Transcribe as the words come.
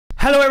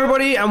Hello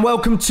everybody and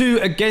welcome to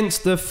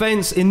Against the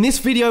Fence. In this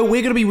video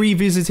we're going to be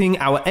revisiting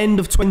our end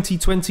of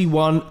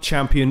 2021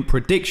 champion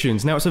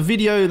predictions. Now it's a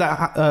video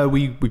that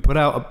we put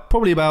out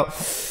probably about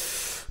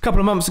a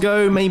couple of months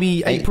ago,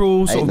 maybe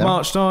April, sort of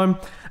March time.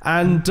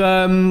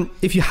 And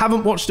if you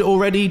haven't watched it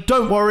already,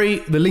 don't worry,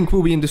 the link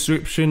will be in the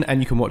description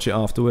and you can watch it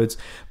afterwards.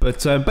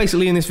 But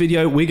basically in this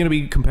video, we're going to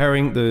be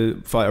comparing the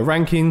fighter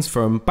rankings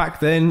from back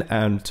then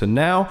and to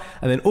now.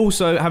 And then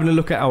also having a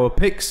look at our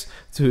picks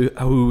to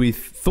who we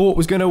thought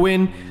was going to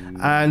win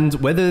and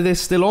whether they're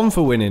still on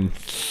for winning.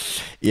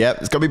 Yeah,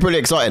 it's going to be pretty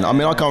exciting. I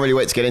mean, I can't really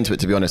wait to get into it,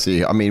 to be honest with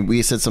you. I mean,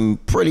 we said some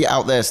pretty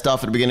out there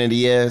stuff at the beginning of the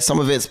year. Some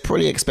of it's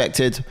pretty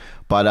expected.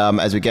 But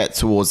as we get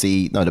towards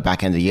the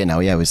back end of the year now,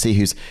 yeah, we'll see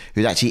who's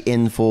actually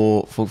in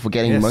for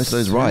getting most of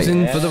those right. Who's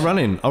in for the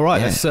running. All right,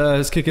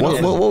 let's kick it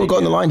off. What we've got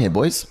on the line here,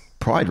 boys?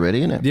 Pride, really,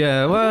 isn't it?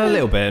 Yeah, well, a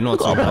little bit. Not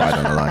too pride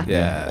on the line.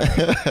 Yeah,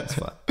 that's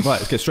fine. Right,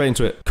 let's get straight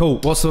into it. Cool.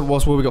 What's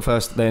what we got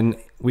first? Then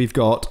we've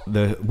got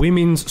the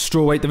women's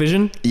strawweight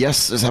division.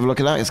 Yes, let's have a look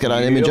at that. Let's get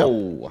that image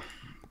up.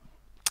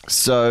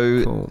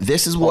 So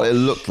this is what it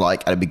looked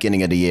like at the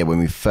beginning of the year when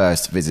we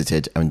first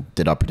visited and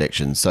did our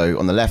predictions. So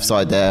on the left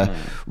side there,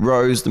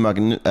 Rose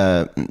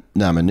Nama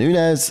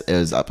Nunes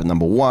is up at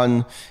number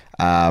 1,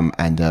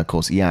 and of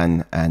course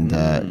Yan and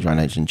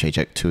Joanna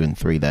Jędrzejczyk 2 and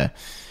 3 there.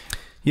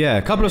 Yeah,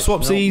 a couple of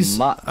swapsies.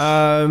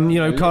 You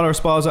know, Carla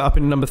Esparza up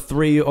in number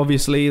 3.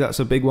 Obviously, that's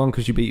a big one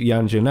because you beat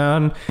Yan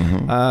Jinan.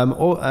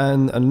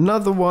 And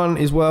another one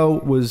as well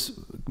was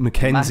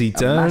Mackenzie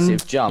Dern. A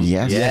massive jump.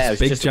 Yes. I was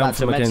big just jump about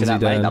for to mention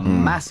Mackenzie that, Dern. mate.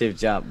 A massive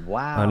jump.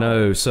 Wow. I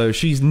know. So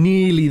she's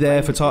nearly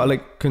there for title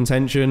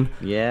contention.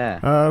 Yeah.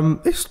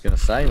 It's gonna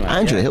say, mate.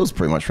 Angela Hill's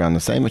pretty much around the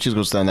same, but she's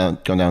gone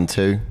down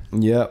 2.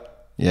 Yeah.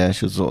 Yeah,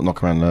 she'll sort of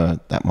knock around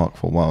that mark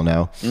for a while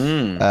now.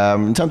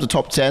 In terms of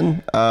top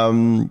 10,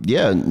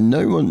 yeah,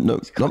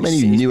 not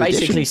many new additions.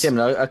 Basically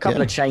similar. A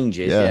couple of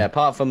changes. Yeah.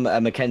 Apart from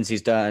Mackenzie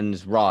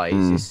Dern's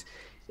rise,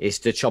 it's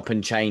the chop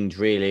and change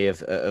really of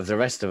the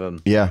rest of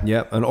them. Yeah.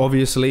 Yeah, and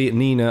obviously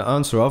Nina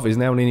Ansarov is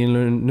now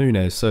Nina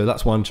Nunes, so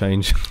that's one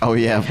change. Oh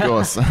yeah, of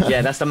course.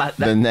 Yeah, that's the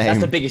name. That's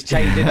the biggest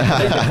change. Isn't it?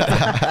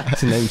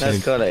 It's a name That's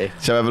change. quality.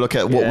 Shall we have a look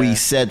at what we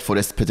said for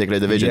this particular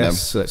division?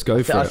 Yes, let's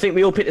go for it. I think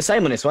we all picked the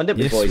same on this one,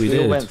 didn't we, boys? We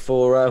all went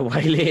for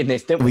Weili in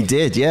this, didn't we? We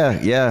did,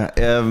 yeah.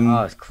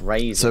 Oh, it's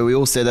crazy. So we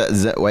all said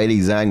that Weili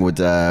Zhang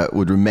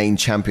would remain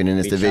champion in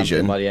this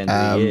division. By the end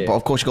of the year. But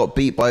of course, she got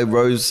beat by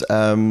Rose.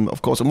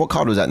 Of course, and what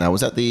card was that now? Was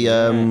that the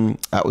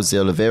that was the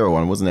Oliveira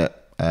one, wasn't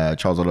it?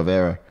 Charles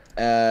Oliveira.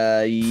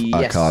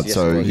 Yes. Card. Yes,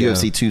 so was,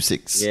 UFC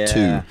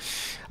 262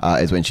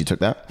 is when she took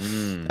that.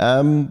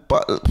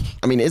 But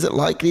I mean, is it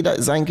likely that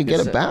Zhang could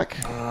get it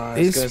back? I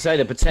was going to say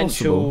the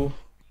potential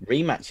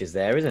rematch is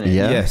there, isn't it?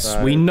 Yeah. Yes,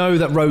 so we know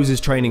that Rose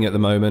is training at the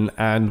moment,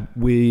 and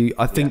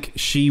I think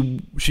she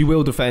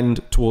will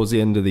defend towards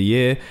the end of the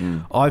year.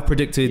 I've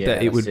predicted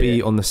that it would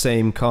be on the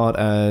same card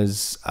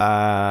as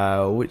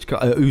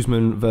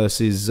Usman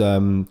versus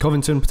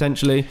Covington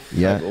potentially.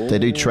 Yeah, they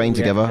do train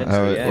together,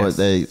 or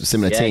they're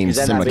similar teams,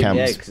 similar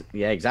camps.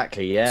 Yeah,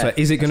 exactly. Yeah. So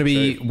is it going to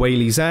be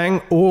Weili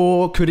Zhang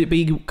or could it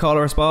be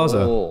Carla Esparza?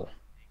 Oh,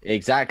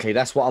 exactly.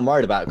 That's what I'm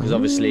worried about because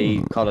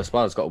obviously Carla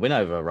Esparza's got a win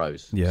over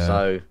Rose. Yeah.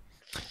 So.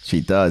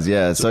 She does,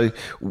 yeah. So,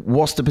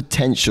 what's the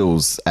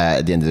potentials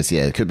at the end of this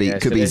year? Could be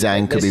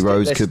Zhang, could be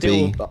Rose, could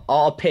be.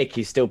 Our pick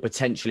is still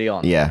potentially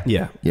on. Yeah.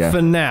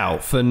 For now.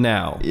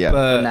 Yeah.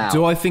 But for now.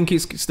 do I think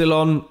it's still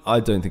on? I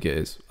don't think it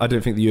is. I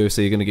don't think the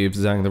UFC are going to give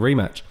Zhang the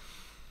rematch.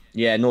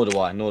 Yeah, nor do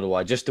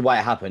I. Just the way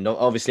it happened.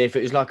 Obviously, if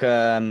it was like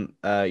Joanna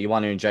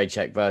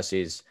Jędrzejczyk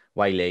versus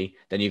Weili,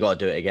 then you got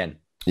to do it again.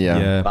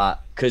 Yeah.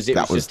 But because it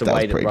was just the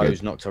way that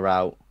Rose knocked her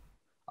out,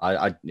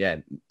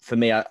 for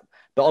me,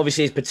 but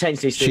obviously it's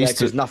potentially still there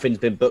because nothing's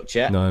been booked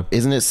yet. No.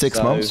 Isn't it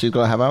 6 months she's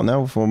got to have out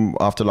now from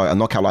after like a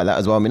knockout like that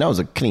as well? I mean, that was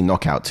a clean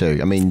knockout too.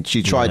 I mean,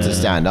 she tried to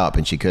stand up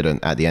and she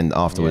couldn't at the end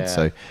afterwards.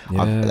 So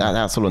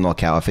that sort of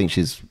knockout, I think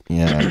she's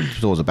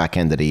towards the back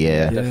end of the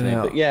year.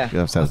 Definitely.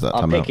 But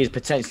our pick is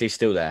potentially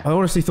still there. I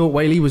honestly thought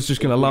Weili was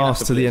just going to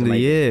last to the end of the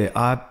year.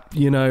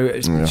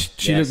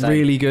 She looked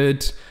really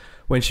good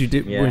when she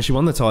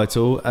won the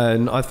title,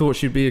 and I thought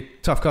she'd be a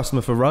tough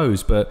customer for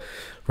Rose, but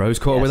Rose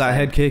caught her with that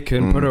head kick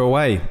and put her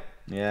away.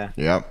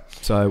 Yeah.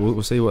 So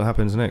we'll see what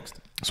happens next.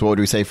 So what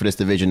do we say for this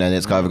division then?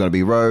 It's either going to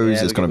be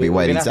Rose, it's going to be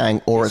Weili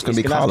Zhang, or it's going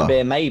to be Carla.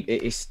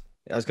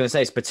 I was going to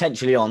say it's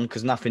potentially on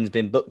because nothing's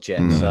been booked yet.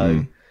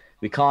 So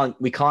we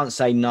can't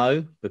say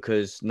no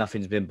because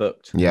nothing's been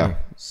booked. Yeah.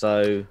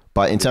 So.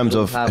 But in terms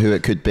of who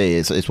it could be,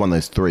 it's one of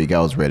those 3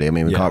 girls really. I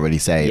mean, we can't really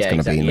say it's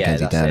going to be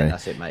Mackenzie Dern.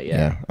 That's it, mate.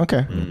 Yeah.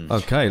 Okay.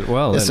 Okay.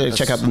 Well, let's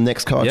check out the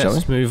next card, shall we?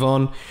 Let's move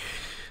on.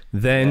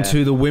 Then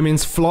to the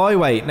women's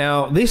flyweight.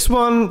 Now, this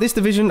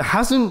division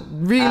hasn't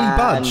really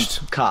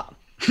budged. Cut.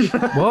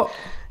 What?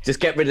 Just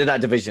get rid of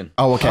that division.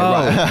 Oh, okay,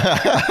 right.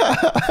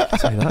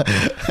 Say that,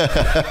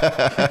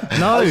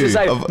 no, I was just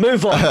saying,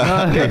 move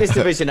on. Get this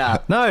division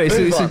out. no, it's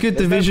a good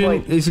There's no division.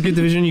 point. It's a good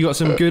division. You got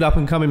some good up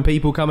and coming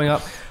people coming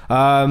up.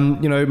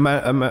 You know,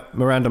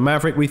 Miranda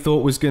Maverick, we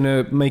thought was going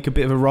to make a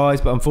bit of a rise,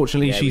 but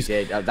unfortunately, Yeah, she's.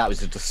 we did. That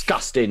was a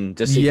disgusting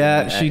decision.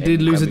 Yeah, she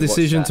did lose a when we watched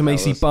decision that. to That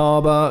Macy was-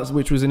 Barber,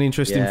 which was an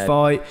interesting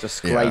fight.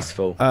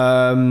 Disgraceful.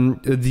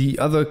 The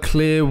other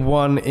clear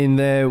one in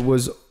there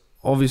was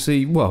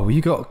obviously, well, you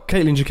got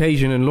Caitlin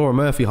Jakajian and Laura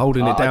Murphy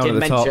holding it down at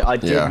the top.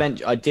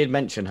 I did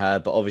mention her,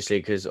 but obviously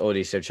because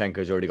Audrey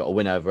Shevchenko's already got a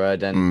win over her,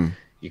 then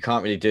you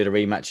can't really do the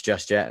rematch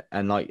just yet.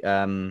 And like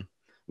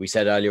we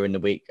said earlier in the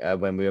week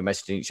when we were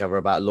messaging each other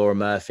about Laura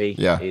Murphy,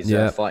 is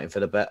fighting for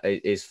the bet,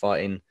 is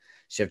fighting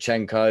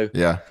Shevchenko.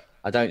 Yeah.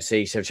 I don't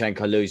see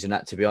Shevchenko losing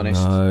that, to be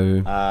honest.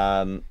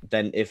 No.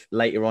 Then if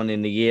later on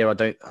in the year,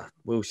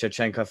 will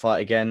Shevchenko fight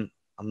again?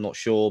 I'm not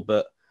sure,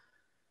 but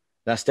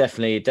that's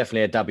definitely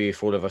a W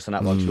for all of us on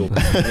that one.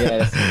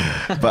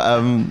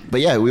 But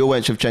yeah, we all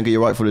went Shevchenko.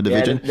 You're right for the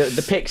division.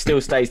 The pick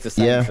still stays the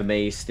same for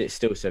me. It's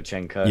still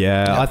Shevchenko.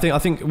 Yeah, I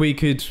think we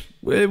could.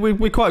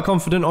 We're quite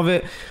confident of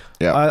it.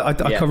 Yeah.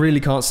 I really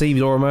can't see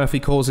Laura Murphy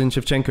causing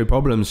Shevchenko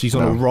problems. She's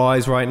on a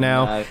rise right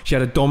now. No. She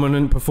had a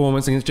dominant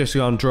performance against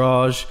Jessica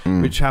Andrade,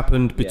 which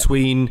happened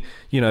between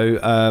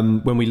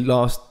when we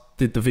last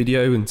did the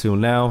video until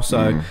now.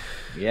 So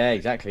yeah,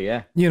 exactly.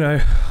 Yeah,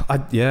 I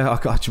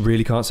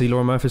really can't see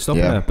Laura Murphy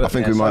stopping her. But I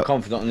think we might.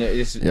 Confident on it.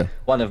 This is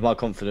one of my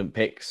confident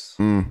picks.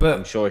 But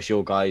I'm sure it's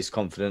your guys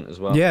confident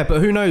as well. Yeah,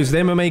 but who knows? The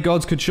MMA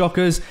gods could shock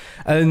us,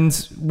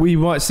 and we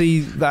might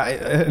see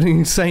that an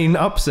insane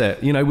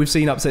upset. You know, we've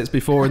seen upsets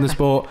before in the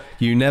sport.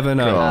 You never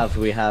know.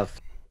 We have.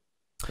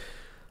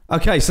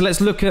 Okay, so let's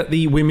look at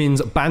the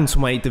women's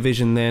bantamweight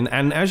division then.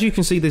 And as you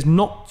can see, there's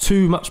not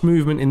too much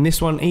movement in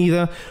this one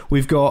either.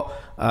 We've got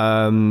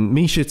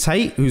Misha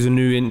Tate, who's a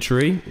new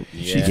entry.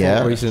 She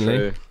fought recently.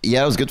 True.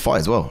 Yeah, it was a good fight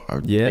as well.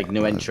 Big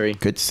new entry.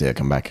 Good to see her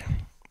come back.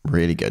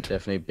 Really good.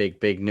 Definitely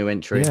big new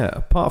entry. Yeah,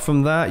 apart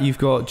from that, you've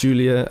got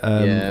Julia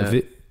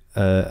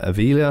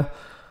Avila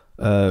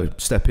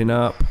stepping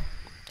up.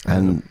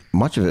 And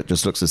much of it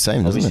just looks the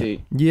same, doesn't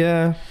it?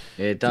 Yeah.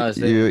 It does.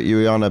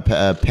 Juliana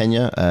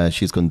Pena,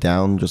 she's gone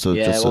down just a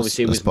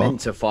obviously was spot. meant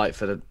to fight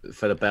for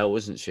the belt,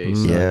 wasn't she?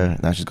 So, Yeah,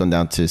 now she's gone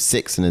down to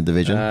 6 in the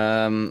division.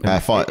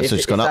 So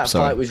she's gone up. If that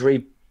fight was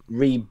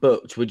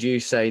rebooked, would you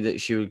say that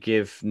she would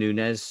give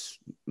Nunes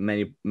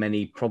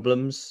many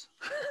problems?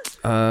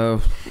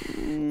 I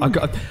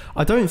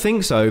don't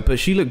think so, but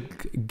she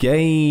looked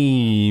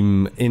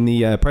game in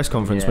the press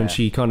conference when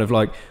she kind of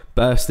like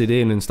bursted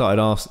in and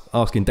started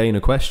asking Dana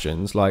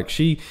questions. Like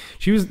she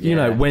was, you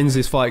know, when's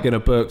this fight going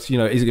to book? You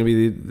know, is it going to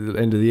be the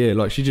end of the year?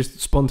 Like she just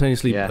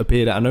spontaneously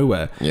appeared out of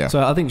nowhere. Yeah.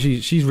 So I think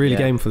she's really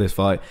game for this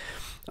fight.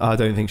 I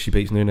don't think she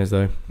beats Nunes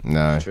though.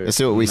 No, let's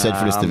see what we said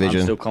for this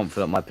division. I'm still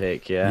confident my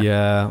pick. Clearly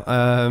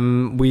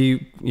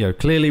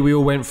we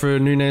all went for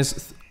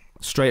Nunes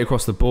straight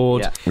across the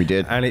board. Yeah, we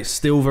did, and it's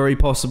still very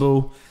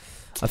possible.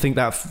 I think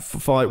that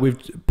fight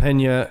with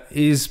Pena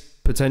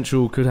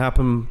could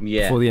happen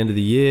before the end of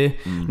the year.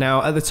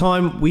 Now, at the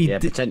time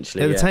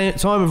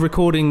time of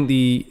recording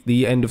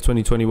the end of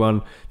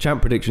 2021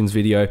 champ predictions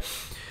video,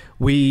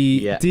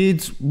 we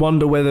did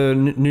wonder whether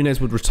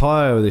Nunes would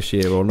retire this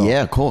year or not.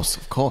 Yeah, of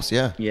course,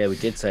 yeah. Yeah, we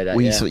did say that.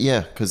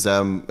 Because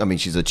I mean,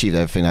 she's achieved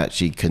everything that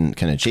she can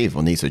achieve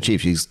or needs to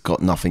achieve. She's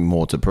got nothing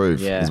more to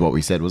prove, is what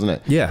we said, wasn't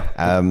it? Yeah.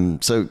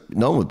 So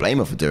no one would blame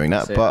her for doing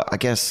that, but I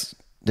guess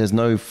there's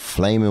no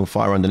flame or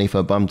fire underneath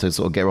her bum to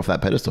sort of get her off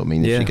that pedestal. I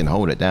mean, if she can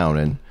hold it down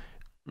and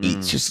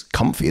it's just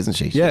comfy, isn't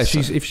she?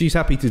 If she's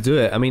happy to do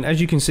it. I mean,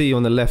 as you can see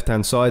on the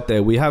left-hand side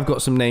there, we have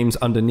got some names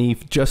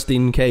underneath just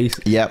in case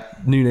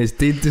Nunes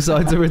did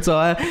decide to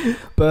retire.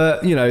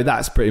 But, you know,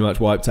 that's pretty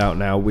much wiped out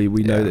now. We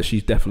know that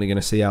she's definitely going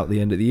to see out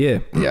the end of the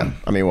year. Yeah.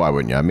 I mean, why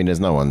wouldn't you? I mean, there's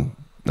no one,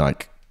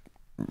 like,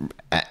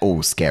 at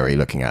all scary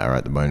looking at her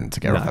at the moment to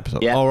get her off that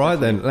pedestal. All right,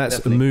 then.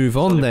 Let's move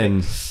on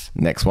then.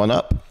 Next one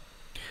up.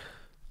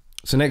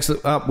 So next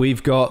up,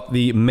 we've got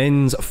the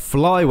men's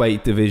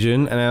flyweight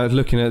division, and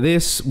looking at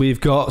this, we've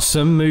got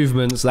some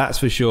movements, that's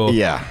for sure.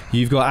 Yeah.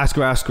 You've got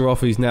Askar Askarov,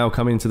 who's now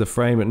come into the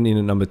frame at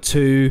number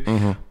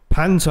 2.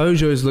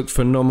 Pantoja has looked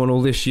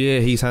phenomenal this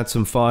year. He's had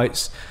some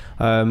fights.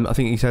 I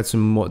think he's had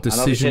some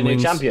decision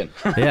wins. New champion.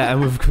 Yeah,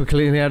 and we've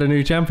clearly had a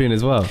new champion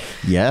as well.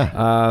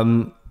 Yeah.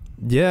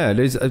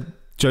 There's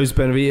Jose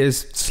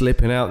Benavidez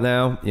slipping out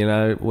now, you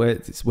know,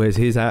 where's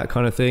his at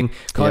kind of thing.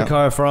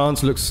 Kai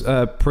France looks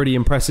pretty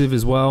impressive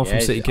as well from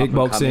City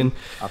Kickboxing.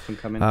 Up and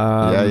coming.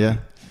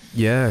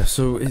 Yeah,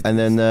 so... and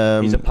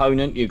then... his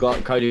opponent, you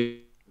got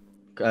Cody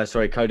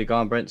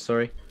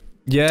Garbrandt,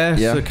 Yeah,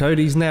 so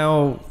Cody's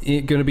now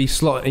going to be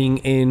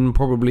slotting in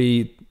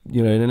probably,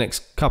 you know, in the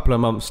next couple of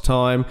months'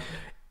 time,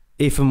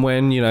 if and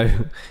when, you know,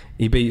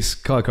 he beats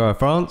Kai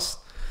France.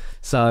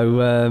 So,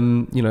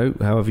 you know,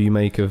 however you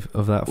make of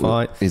that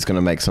fight. He's going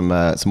to make some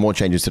more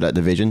changes to that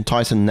division.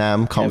 Tyson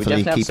Nam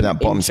comfortably keeping that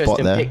bottom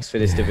spot there. Picks for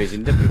this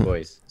division, didn't we,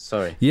 boys?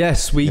 Sorry.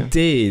 Yes, we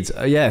did.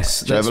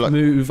 Yes, let's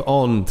move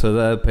on to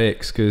the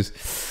picks because...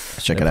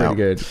 Let's check it out.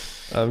 Pretty good.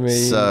 I mean,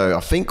 so I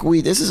think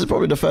this is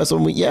probably the first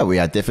one. We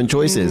had different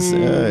choices.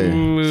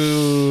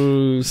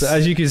 So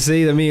as you can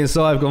see, that me and Si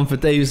have gone for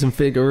Davison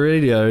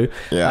Figueiredo,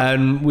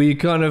 and we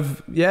kind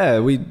of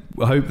we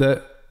hope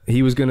that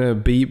he was going to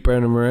beat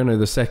Brandon Moreno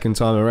the second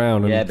time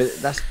around. And but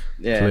that's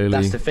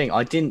the thing.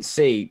 I didn't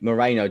see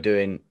Moreno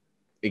doing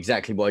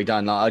exactly what he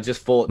done. Like, I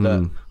just thought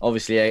that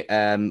obviously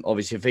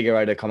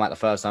Figueiredo come out the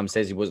first time,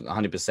 says he wasn't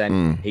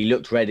 100%. He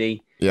looked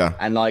ready. Yeah,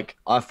 and like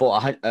I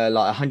thought, 100%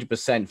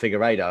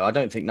 Figueiredo. I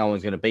don't think no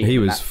one's going to beat him. He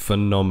was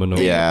phenomenal.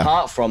 Yeah.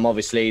 Apart from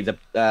obviously the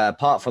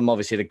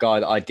guy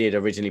that I did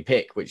originally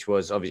pick, which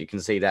was obviously you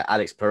can see that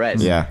Alex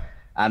Perez. Yeah,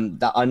 and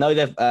that I know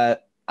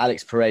that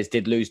Alex Perez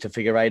did lose to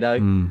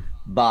Figueiredo,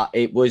 but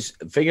it was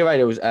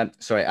Figueiredo was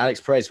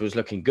Alex Perez was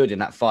looking good in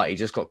that fight. He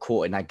just got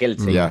caught in that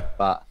guillotine. Yeah,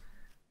 but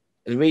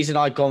the reason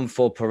I'd gone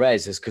for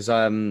Perez is because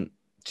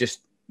just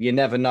you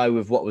never know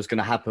with what was going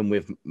to happen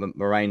with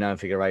Moreno and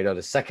Figueiredo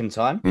the second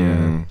time.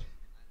 Yeah.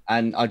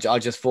 And I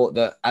just thought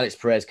that Alex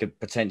Perez could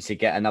potentially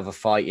get another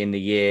fight in the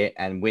year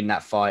and win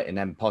that fight, and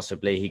then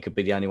possibly he could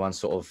be the only one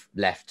sort of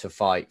left to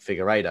fight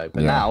Figueiredo.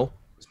 But now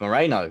it's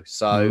Moreno,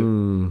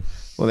 so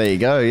well, there you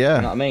go. Yeah,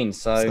 you know what I mean.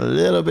 So it's a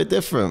little bit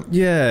different.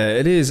 Yeah,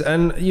 it is,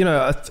 and you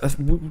know,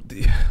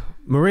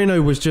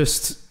 Moreno was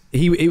just.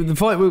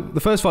 The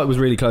first fight was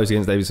really close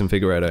against Davison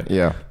Figueiredo.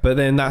 Yeah. But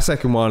then that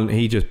second one,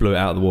 he just blew it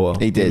out of the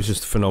water. He did. It was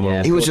just phenomenal.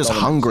 Yeah, he was just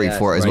hungry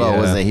for it as well,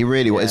 wasn't he? He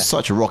really was. It's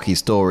such a rocky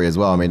story as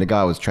well. I mean, the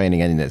guy was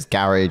training in his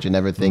garage and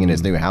everything, and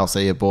his new house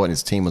that he had bought, and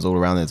his team was all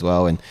around it as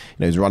well. And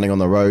he was running on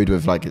the road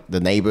with like the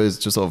neighbors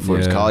just sort of for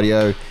his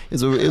cardio. It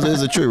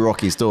was a true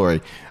rocky story.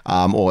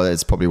 Or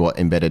it's probably what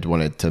Embedded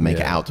wanted to make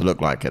it out to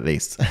look like, at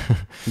least.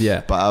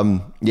 Yeah. But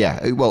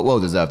well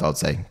deserved, I'd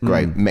say.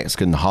 Great.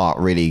 Mexican heart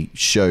really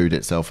showed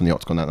itself in the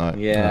octagon that night.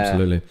 Yeah,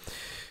 absolutely.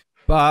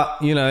 But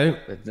you know,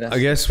 I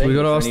guess we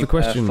got to ask the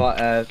question: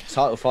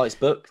 title fights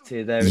booked?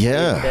 Is there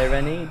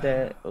any?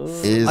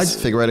 Is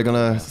Figueiredo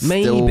gonna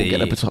still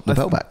get the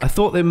belt back? I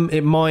thought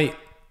it might.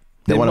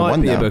 There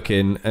might be a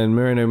booking, and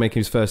Moreno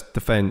making his first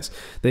defense.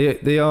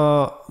 They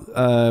are.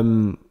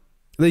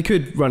 They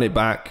could run it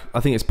back. I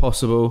think it's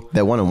possible.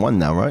 They're 1-1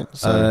 now, right?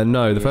 So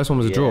no, the first one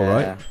was a draw,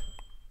 right?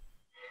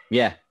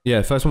 Yeah.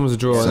 Yeah, first one was a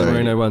draw and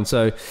Moreno won.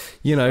 So,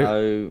 you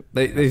know,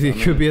 they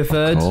could be a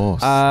third.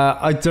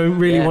 I don't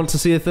really want to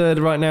see a third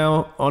right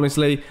now,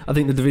 honestly. I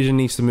think the division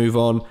needs to move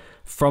on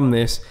from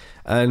this.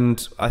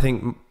 And I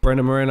think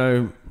Brandon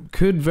Moreno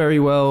could very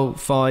well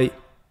fight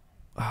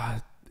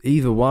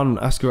either one,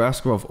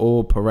 Askarov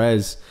or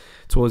Perez,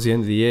 towards the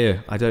end of the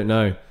year. I don't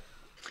know.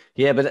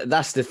 Yeah, but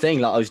that's the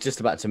thing. Like I was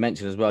just about to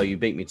mention as well. You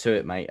beat me to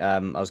it, mate. I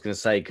was going to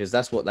say, because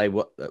that's what they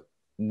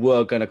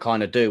were going to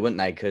kind of do, weren't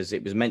they? Because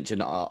it was mentioned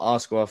that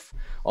Askarov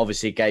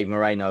obviously gave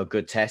Moreno a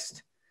good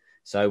test.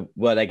 So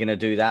were they going to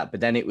do that?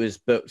 But then it was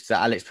booked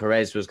that Alex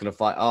Perez was going to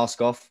fight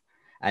Askarov.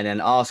 And then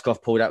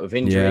Askarov pulled out with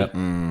injury. Yeah.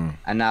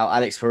 And now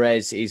Alex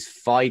Perez is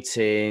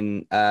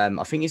fighting, I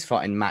think he's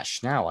fighting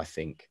Match now, I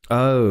think. He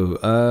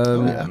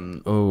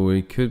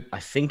could. I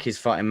think he's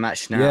fighting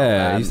Match now.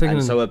 Yeah, he's thinking...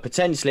 and so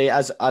potentially,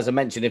 as I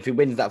mentioned, if he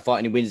wins that fight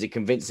and he wins it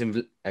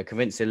convincingly,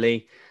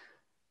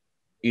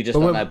 you just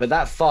don't know. But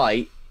that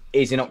fight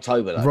is in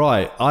October, though.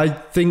 Right. I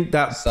think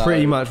that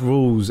pretty much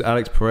rules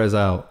Alex Perez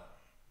out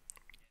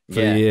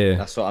for the year.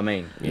 That's what I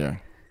mean. Yeah.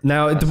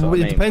 Now, it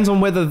depends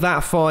on whether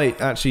that fight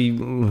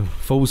actually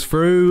falls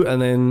through and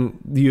then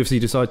the UFC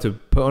decide to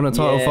put on a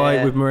title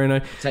fight with Moreno.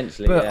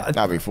 Potentially,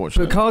 that'd be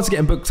fortunate. But cards are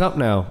getting booked up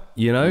now,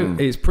 you know?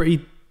 It's pretty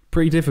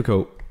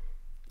difficult.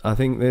 I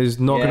think there's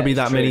not going to be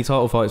that many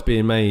title fights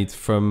being made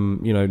from,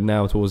 you know,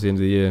 now towards the end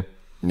of the year.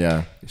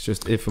 Yeah. It's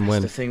just if and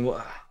when. That's the thing.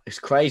 It's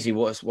crazy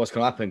what's going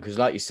to happen because,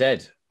 like you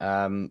said,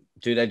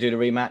 do they do the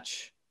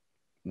rematch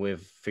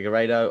with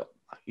Figueiredo?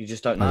 You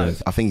just don't know.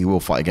 I think he will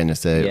fight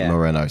against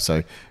Moreno.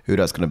 So who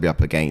that's going to be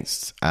up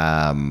against?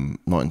 Not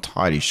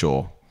entirely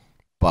sure,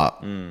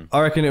 but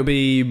I reckon it'll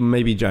be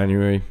maybe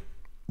January.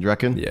 You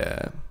reckon?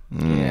 Yeah.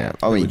 Yeah.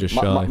 I mean, just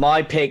shy.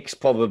 My pick's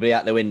probably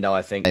out the window.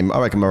 I think.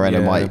 I reckon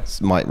Moreno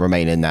might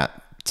remain in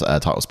that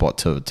title spot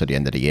to the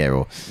end of the year,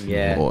 or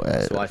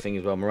that's what I think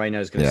as well.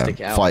 Moreno's going to stick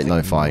it out. Fight,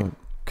 no fight.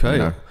 Okay. You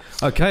know.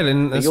 Okay,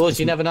 then. Yours,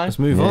 you never know. Let's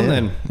move on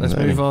then. Let's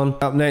move on.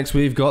 Up next,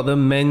 we've got the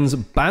men's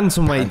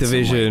bantamweight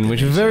division,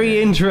 which is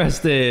very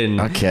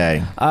interesting.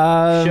 Okay.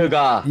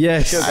 Sugar.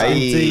 Yes, sugar.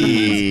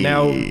 Indeed.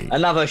 Now,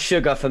 another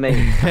sugar for me.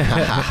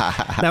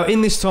 Now,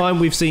 in this time,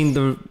 we've seen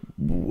the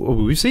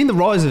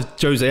rise of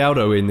Jose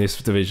Aldo in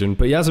this division,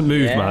 but he hasn't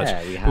moved much.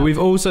 But we've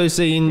also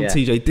seen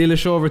TJ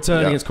Dillashaw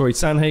return against Corey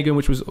Sandhagen,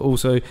 which was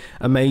also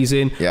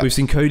amazing. We've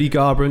seen Cody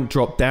Garbrandt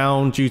drop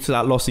down due to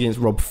that loss against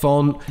Rob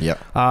Font. You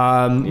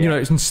know,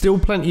 it's still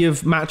plenty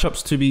of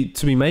matchups to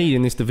be made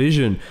in this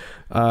division.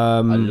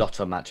 A lot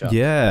of matchups.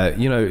 Yeah,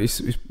 you know,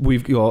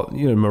 we've got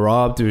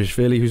Merab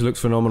Dvalishvili, who looks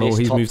phenomenal.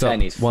 He's moved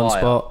up one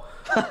spot.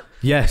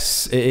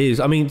 Yes, it is.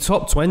 I mean,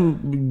 top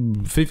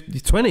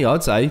 20,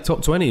 I'd say.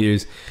 Top 20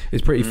 is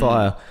pretty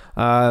fire.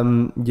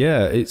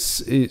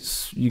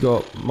 It's you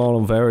got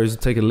Marlon Vera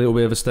take a little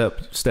bit of a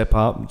step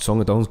up.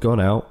 Song Adong's gone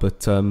out,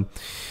 but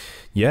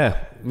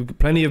Yeah,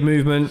 plenty of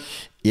movement.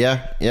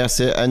 Yeah, yes,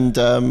 and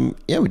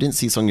yeah, we didn't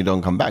see Song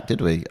Yudong come back,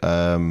 did we?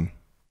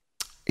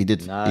 He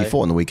did. No. He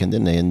fought on the weekend,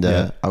 didn't he? And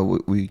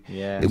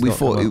we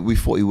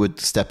thought he would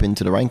step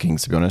into the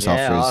rankings. To be honest,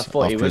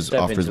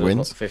 after his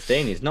wins,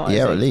 15. He's not.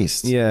 Yeah, at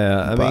least.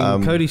 Yeah, I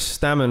mean, Cody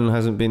Stammen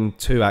hasn't been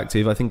too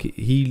active. I think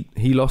he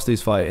lost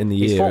his fight in the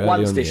year. He's fought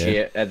once this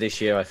year.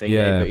 This year, I think.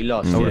 Yeah, but he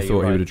lost. I would have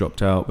thought he would have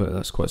dropped out, but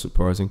that's quite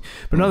surprising.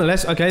 But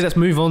nonetheless, okay, let's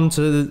move on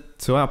to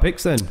our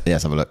picks then. Yeah,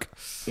 let's have a look.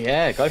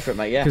 Yeah, go for it,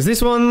 mate. Yeah, because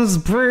this one's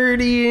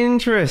pretty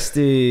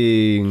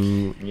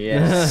interesting.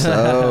 Yeah.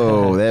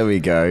 So there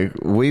we go.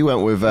 We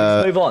went with.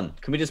 Let's move on.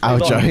 Can we just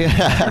move Aljo?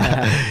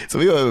 on? So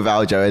we went with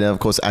Aljo, and then of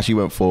course Ashley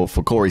went for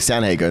Corey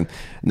Sanhagen.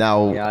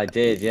 Now, yeah, I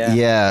did. Yeah.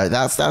 Yeah,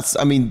 that's.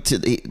 I mean,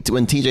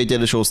 when TJ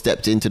Dillashaw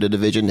stepped into the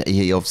division,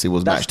 he obviously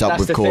was matched up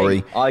with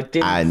Corey. I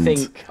did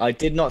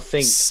not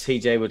think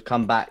TJ would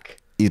come back.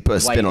 He's put a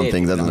spin on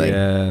things, hasn't he?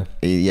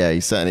 Yeah.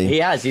 He certainly. He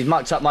has. He's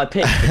mucked up my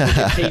pick. Because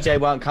if TJ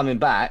weren't coming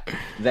back,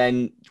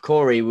 then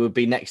Corey would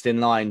be next in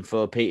line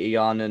for Peter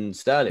Yan and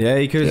Sterling. Yeah,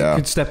 he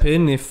could step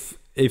in if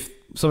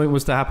something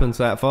was to happen to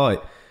that fight.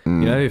 You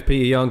know, if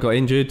Peter Yan got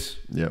injured.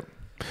 Yeah.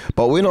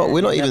 But we're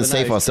not even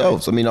safe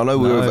ourselves. I mean, I know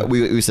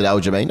we said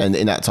Aljamain, and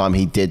in that time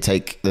he did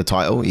take the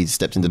title. He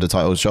stepped into the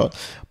title shot.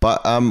 But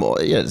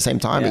yeah, at the same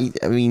time,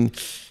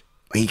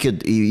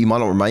 he might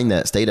not remain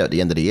there, stay there at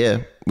the end of the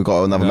year. We've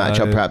got another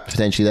matchup perhaps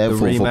potentially there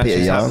for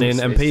Peter Yan.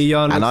 And Peter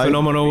Yan looked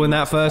phenomenal in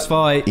that first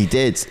fight. He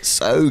did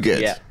so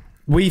good. Yeah.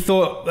 We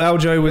thought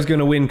Aljo was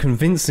going to win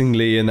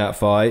convincingly in that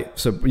fight.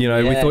 So, you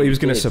know, we thought he was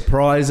going to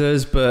surprise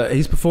us, but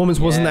his performance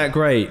wasn't that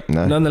great.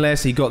 No.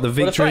 Nonetheless, he got the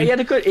victory. Well, he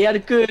had a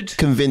good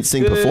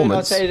convincing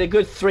performance. I'd say a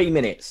good 3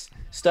 minutes.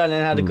 Sterling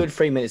had a good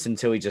 3 minutes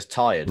until he just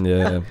tired.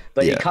 Yeah.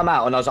 But he come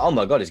out and I was like, oh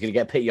my God, he's going to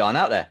get Peter Yan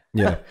out there.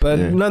 Yeah. But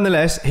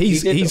nonetheless,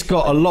 he's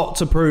got a lot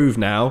to prove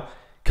now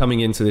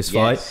coming into this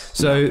fight.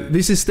 So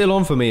this is still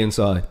on for me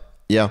inside.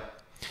 Yeah.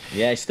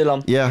 Yeah, it's still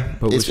on. Yeah,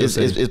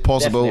 it's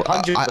possible.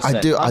 I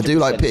do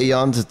like Peter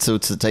Yan to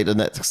take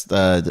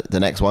the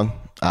next one.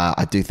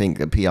 I do think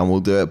that Peter Yan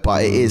will do it,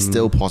 but it is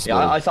still possible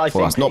I for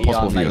think us. Not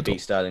possible for you. Beat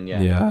Sterling.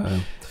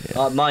 Yeah.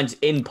 Mine's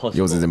impossible.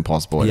 Yours is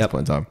impossible at this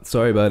point in time.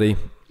 Sorry, buddy.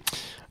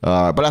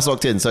 But that's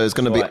locked in. So it's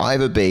going to be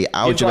either be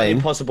Aljamain. You've got an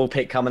impossible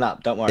pick coming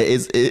up. Don't worry.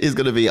 It is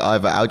going to be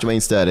either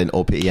Aljamain Sterling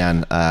or Peter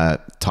Yan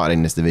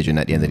titling this division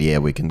at the end of the year.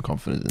 We can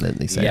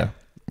confidently say. Yeah.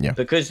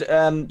 Because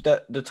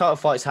the title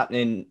fight's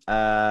happening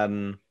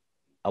a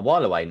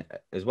while away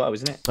as well,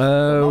 isn't it?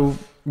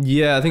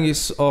 Yeah, I think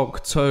it's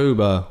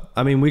October.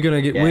 I mean, we're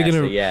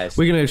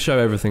gonna show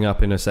everything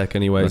up in a sec,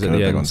 anyways, at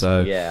the end.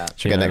 So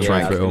next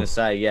rank. I was going to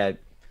say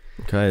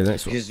Okay,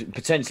 next one. Because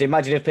potentially,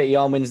 imagine if Peter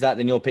Yan wins that,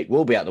 then your pick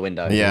will be out the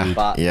window. Yeah.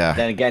 But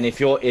then again,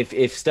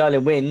 if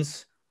Sterling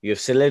wins, you've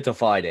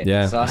solidified it.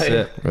 Yeah, so that's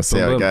it. We'll see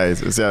how it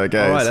goes. All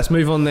right, let's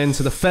move on then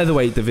to the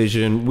featherweight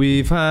division.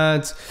 We've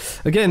had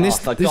this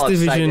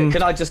division.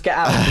 Can I just get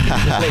out?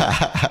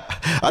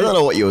 I don't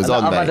know what you was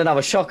on. I've had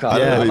another shocker.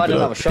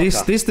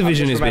 This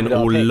division has been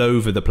all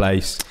over the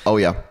place. Oh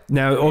yeah.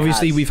 Now,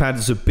 obviously, we've had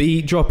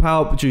Zabit drop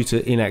out due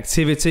to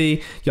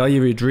inactivity.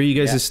 Yair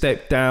Rodriguez has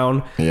stepped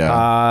down.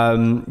 Yeah.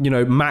 You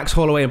know, Max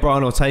Holloway and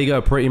Brian Ortega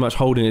are pretty much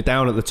holding it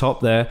down at the top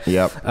there.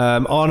 Yep.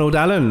 Arnold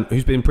Allen,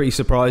 who's been pretty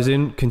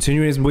surprising,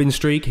 continuing his win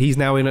streak. He's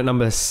now in at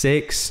number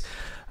 6.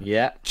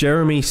 Yeah.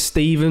 Jeremy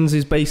Stevens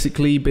has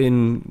basically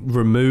been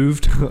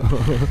removed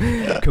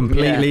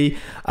completely.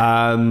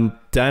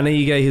 Dan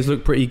Ige has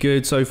looked pretty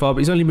good so far, but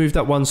he's only moved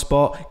up one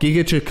spot.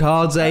 Giga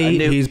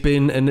Chikadze, he's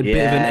been a bit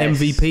of an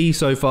MVP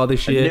so far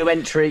this year. A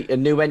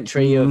new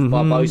entry of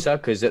Barbosa,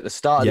 because at the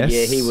start of the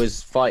year he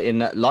was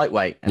fighting at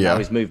lightweight, and now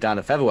he's moved down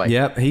to featherweight.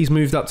 Yep, he's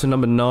moved up to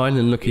number 9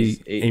 and he's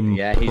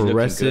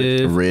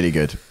impressive. Really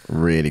good.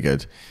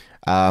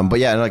 But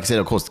yeah, like I said,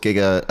 of course,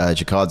 Giga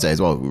Chikadze as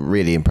well.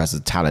 Really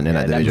impressive talent in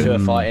that division. Them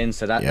two are fighting,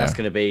 so that's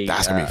going to be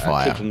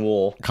fire. A kicking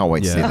war. Can't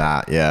wait to see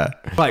that. Yeah.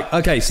 Right.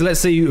 Okay. So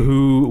let's see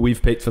who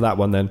we've picked for that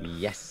one then.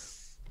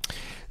 Yes.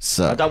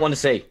 So I don't want to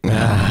see.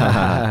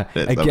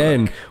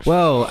 Again,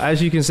 well,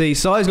 as you can see,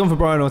 Sai's gone for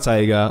Brian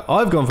Ortega.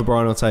 I've gone for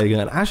Brian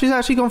Ortega, and Ashley's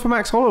actually gone for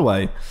Max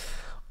Holloway.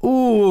 Ooh.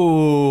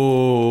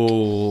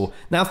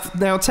 Now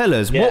tell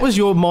us, what was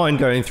your mind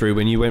going through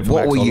when you went for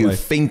Max Holloway? What were you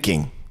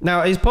thinking?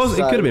 Now, it's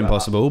possible. It could have been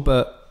possible,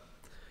 but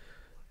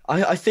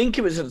I think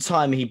it was at the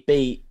time he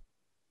beat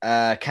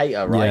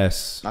Cater, right?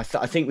 Yes. I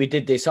think we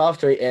did this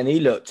after it, and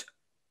he looked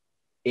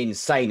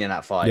insane in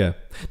that fight. Yeah.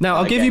 Now,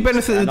 I'll give you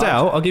benefit of the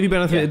doubt. I'll give you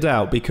benefit of the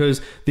doubt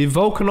because the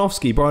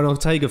Volkanovski Brian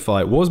Ortega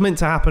fight was meant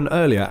to happen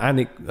earlier, and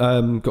it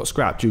got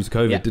scrapped due to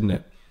COVID, didn't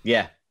it?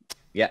 Yeah.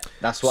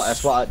 That's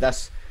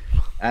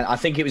and I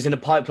think it was in the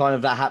pipeline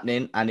of that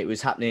happening, and it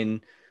was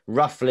happening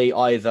roughly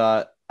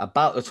either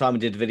about the time we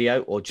did the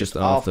video or just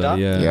after.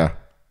 Yeah.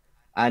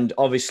 And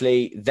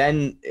obviously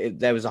then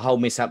there was a whole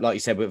mishap, like you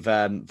said, with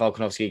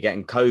Volkanovski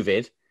getting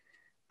COVID.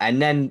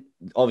 And then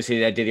obviously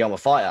they did the Ultimate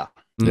Fighter.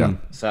 Yeah.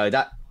 So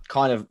that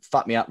kind of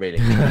fucked me up really.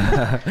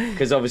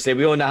 Because obviously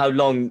we all know how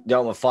long the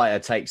Ultimate Fighter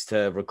takes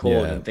to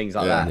record and things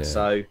like that. Yeah.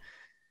 So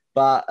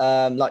But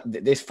like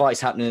this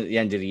fight's happening at the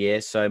end of the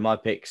year, so my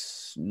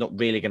pick's not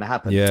really going to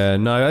happen. Yeah,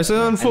 no, it's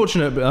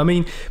unfortunate. I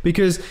mean,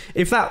 because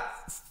if that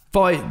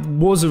fight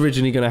was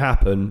originally going to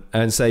happen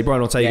and say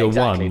Brian Ortega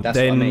won, that's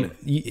then what I mean.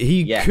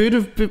 he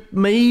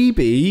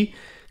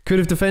could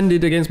have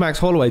defended against Max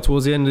Holloway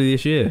towards the end of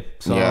this year.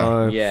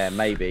 So, yeah,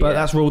 maybe. But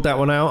that's ruled that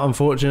one out,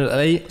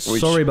 unfortunately.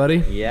 Sorry,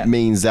 buddy. Yeah.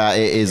 Means that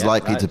it is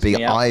likely to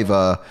be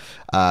either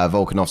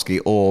Volkanovski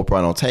or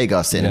Brian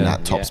Ortega sitting in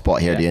that top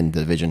spot here at the end of the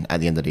division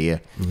at the end of the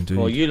year. Indeed.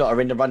 Well, you lot are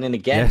in the running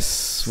again.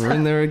 Yes, we're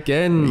in there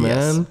again,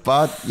 man. Yes.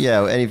 But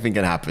yeah, anything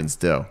can happen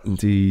still.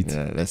 Indeed.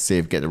 Yeah, let's see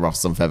if we get the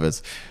ruffs and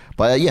feathers.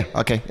 But yeah,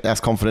 okay,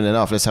 that's confident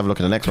enough. Let's have a look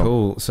at the next one.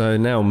 Cool. So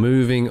now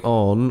moving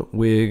on,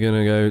 we're going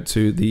to go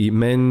to the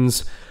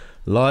men's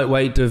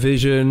lightweight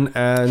division,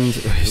 and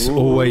it's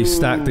always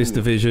stacked, this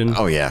division.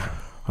 Oh yeah.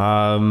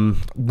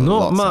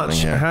 Not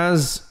much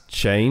has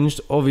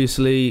changed.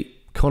 Obviously,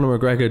 Conor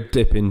McGregor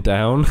dipping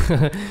down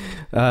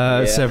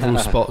several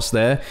spots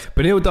there.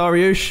 Benil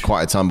Dariush.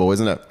 Quite a tumble,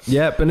 isn't it?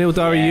 Yeah, Benil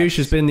Dariush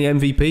has been the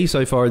MVP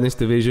so far in this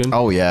division.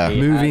 Oh yeah.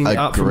 Moving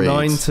up from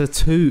 9 to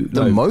 2.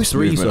 The most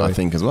movement, I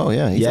think, as well.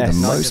 Yeah, he's had the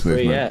most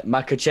movement. Yeah,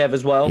 Makachev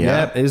as well.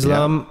 Yeah,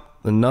 Islam.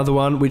 Another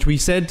one, which we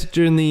said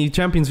during the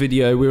champions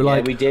video, we were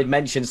like... we did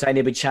mention saying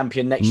he'll be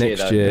champion next year,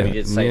 though. We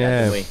did say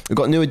that, didn't we? We've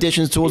got new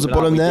additions towards the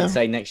bottom there. We did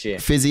say next year.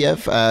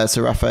 Fiziev,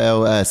 Sir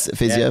Raphael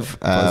Fiziev.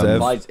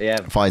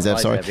 Fiziev,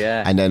 sorry.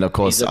 Yeah. And then, of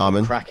course,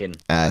 Arman. Cracking.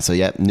 So,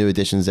 yeah, new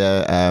additions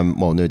there.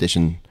 New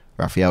addition,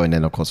 Raphael. And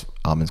then, of course,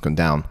 Arman's gone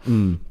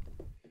down.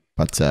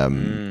 But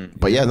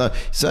yeah, no, it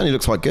certainly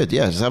looks quite good.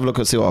 Yeah, just have a look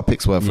and see what our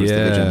picks were for this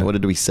division. What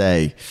did we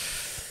say?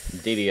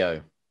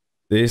 DDO.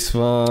 This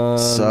one,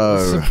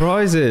 so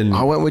surprising.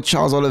 I went with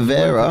Charles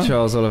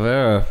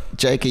Oliveira.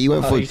 Jake, you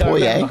went for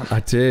Poirier. I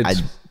did. I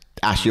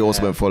actually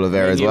also went for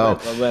Oliveira as well.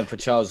 I went for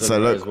Charles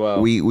Oliveira as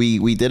well.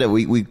 We did it.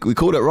 We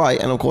called it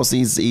right, and of course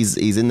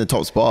he's in the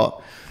top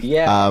spot.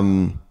 Yeah.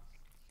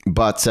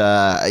 But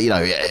you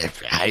know,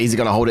 how is he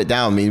going to hold it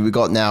down? I mean, we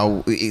got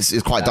now.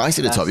 It's quite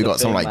dicey at the top. You got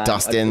someone like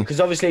Dustin.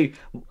 Because obviously,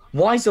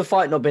 why has the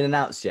fight not been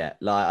announced yet?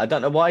 Like, I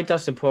don't know why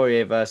Dustin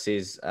Poirier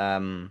versus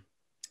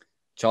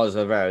Charles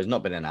Oliveira has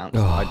not been announced.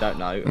 I don't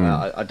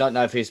know. I don't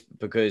know if it's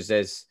because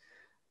there's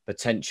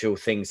potential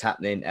things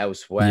happening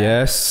elsewhere.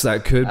 Yes,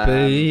 that could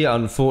be.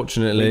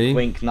 Unfortunately, wink,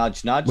 wink,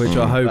 nudge, nudge. Which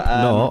I hope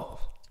not,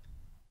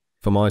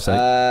 for my sake.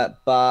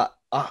 But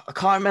I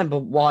can't remember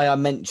why I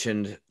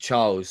mentioned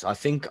Charles. I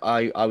think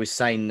I was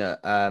saying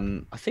that.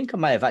 I think I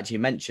may have actually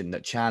mentioned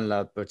that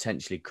Chandler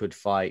potentially could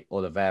fight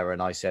Oliveira,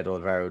 and I said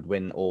Oliveira would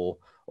win, or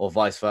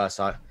vice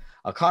versa.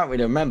 I can't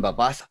really remember,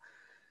 but.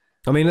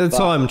 I mean, at the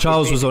time,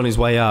 Charles was on his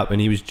way up,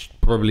 and he was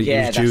probably due.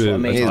 He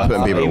was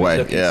putting people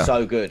away. Yeah,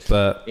 so good.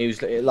 But he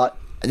was like,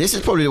 and this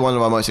is probably one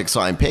of our most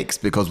exciting picks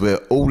because we're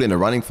all in a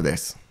running for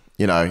this.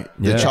 You know,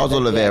 the Charles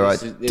Oliveira,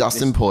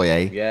 Dustin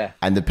Poirier,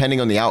 and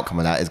depending on the outcome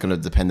of that is going to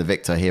depend the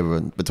victor here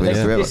between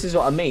the three of us. This is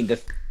what I mean. The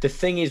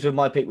thing is with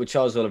my pick with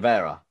Charles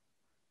Oliveira,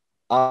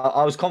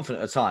 I was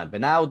confident at the time,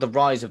 but now the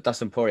rise of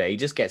Dustin Poirier, he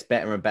just gets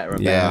better and better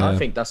and better. And I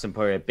think Dustin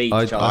Poirier beats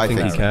Charles Oliveira. I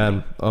think he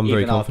can. I'm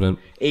very confident.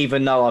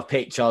 Even though I've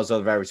picked Charles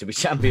Oliveira to be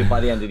champion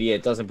by the end of the year,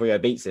 Dustin Poirier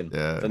beats him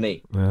for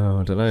me. Well,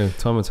 I don't know.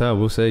 Time will tell.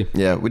 We'll see.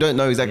 Yeah, we don't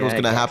know exactly what's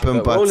going to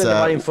happen, but all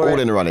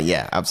in the running.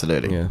 Yeah,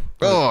 absolutely. Yeah.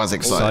 Oh, that's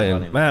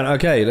exciting. Man,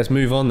 okay, let's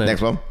move on then.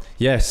 Next one.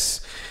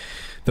 Yes.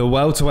 The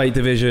welterweight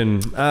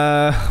division.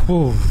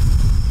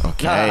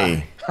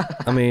 Okay.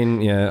 I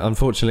mean,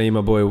 unfortunately,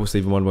 my boy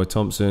Stephen Wonderboy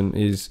Thompson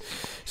is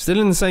still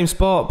in the same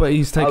spot, but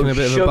he's taken a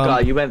bit of a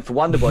bump. You went for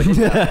Wonderboy, didn't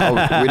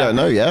you? We don't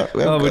know yet.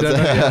 We don't know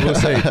yet. We'll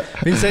see.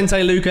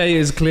 Vicente Luque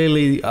has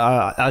clearly,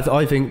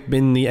 I think,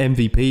 been the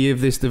MVP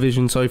of this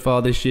division so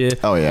far this year.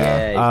 Oh,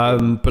 yeah.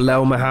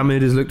 Bilal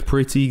Muhammad has looked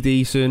pretty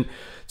decent.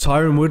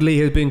 Tyron Woodley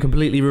has been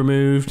completely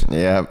removed.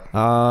 Yeah.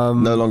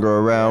 No longer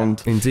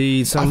around.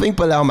 Indeed. I think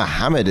Bilal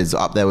Muhammad is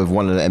up there with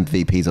one of the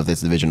MVPs of this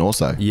division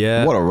also.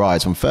 Yeah. What a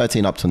rise from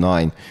 13 up to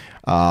 9.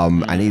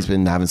 And he's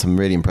been having some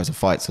really impressive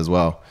fights as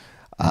well.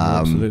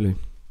 Absolutely.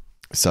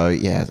 So,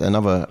 yeah,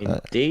 another...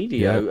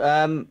 Indeed.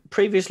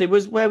 Previously,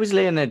 where was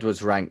Leon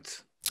Edwards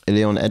ranked?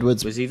 Leon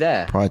Edwards? Was he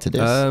there? Prior to this?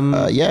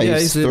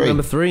 He's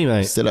number 3,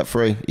 mate. Still at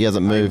 3. He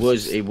hasn't moved.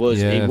 He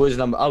was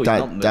number... Oh, he's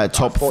not moved. That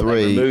top 3...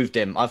 They removed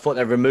him. I thought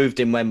they removed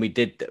him when we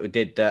did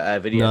the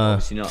video. No.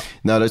 Obviously not.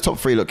 No, those top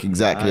 3 look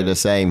exactly the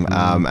same,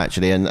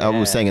 actually. And I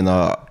was saying in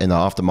the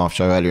Aftermath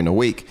show earlier in the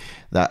week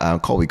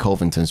that Colby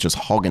Covington's just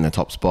hogging the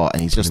top spot,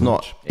 and he's just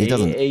not... He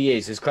doesn't... He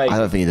is. It's crazy. I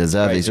don't think he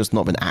deserves it. He's just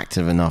not been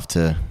active enough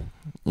to,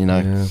 you know...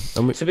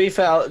 Yeah. To be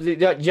fair,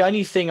 the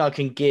only thing I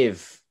can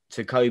give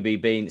to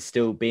Kobe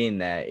still being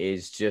there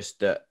is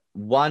just that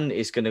one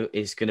is gonna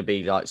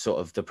be like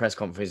sort of the press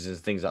conferences and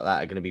things like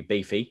that are gonna be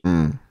beefy,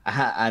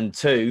 and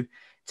two,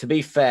 to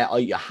be fair,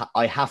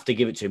 I have to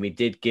give it to him. He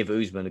did give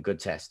Usman a good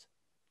test.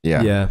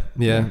 Yeah.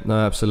 No,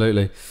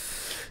 absolutely.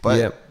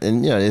 But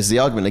and there's the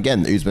argument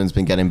again that Usman's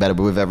been getting better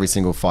with every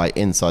single fight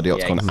inside the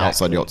octagon,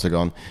 outside the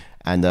octagon,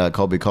 and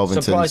Colby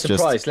Covington's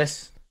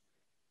surprise.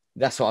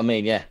 That's what I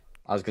mean. Yeah.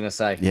 I was going to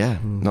say. Yeah,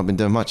 not been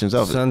doing much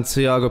himself.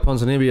 Santiago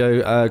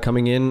Ponzinibbio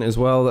coming in as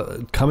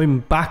well.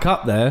 Coming back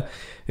up there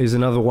is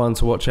another one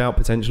to watch out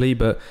potentially,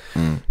 but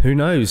who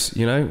knows?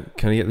 You know,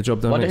 can he get the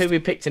job done? Wonder who we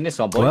picked in this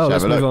one, boys. Well,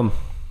 let's move on.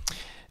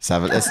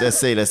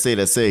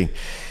 Let's see.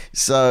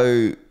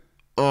 So,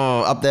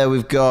 up there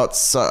we've got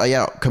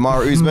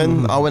Kamaru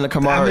Usman. I went to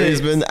Kamaru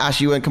Usman.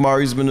 Ashley went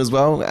Kamaru Usman as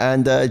well,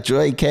 and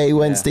Joy K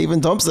went Stephen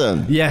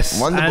Thompson.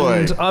 Yes, Wonder Boy.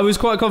 And I was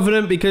quite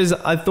confident because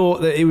I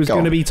thought that it was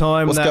going to be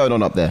time. What's going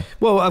on up there?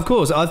 Well, of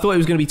course, I thought it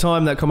was going to be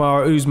time that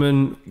Kamaru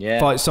Usman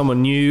fights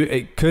someone new.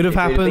 It could have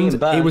happened.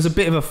 It was a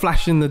bit of a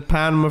flash in the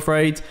pan, I'm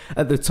afraid,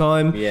 at the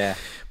time. Yeah,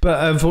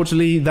 but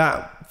unfortunately,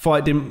 that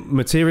fight didn't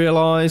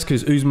materialise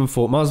because Usman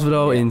fought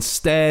Masvidal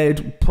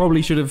instead.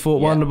 Probably should have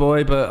fought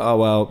Wonderboy, but oh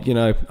well, you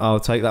know,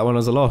 I'll take that one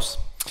as a loss.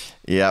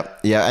 Yeah,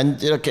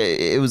 and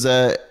okay, it was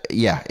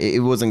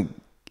it wasn't.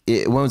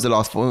 When was the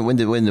last? When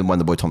did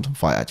Wonderboy Thompson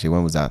fight? Actually,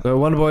 when was that?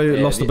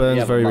 Wonderboy lost to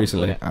Burns very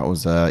recently. That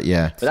was But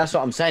that's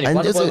what I'm saying. If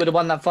Wonderboy would have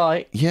won that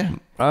fight, don't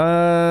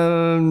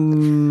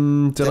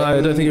know.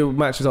 I don't think it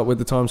matches up with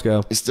the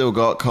timescale. It's still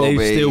got Colby.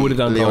 They still would have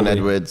done Leon Colby.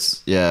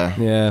 Edwards.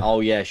 Yeah. Oh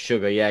yeah,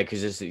 Sugar. Yeah,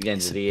 because it's the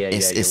end of the year.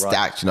 It's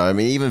stacked. You know, I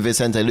mean, even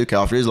Vicente Luque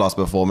after his last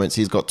performance,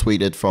 he's got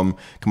tweeted from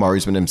Kamaru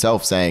Usman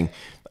himself saying,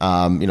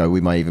 you know,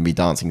 we might even be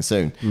dancing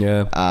soon.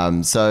 Yeah.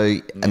 So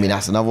I mean,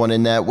 that's another one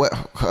in there.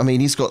 I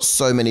mean, he's got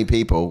so many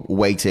people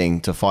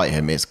waiting to fight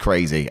him. It's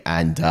crazy,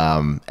 and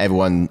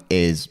everyone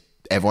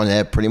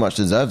there pretty much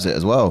deserves it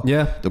as well.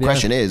 Yeah. The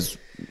question is,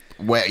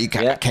 where you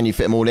can you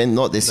fit them all in?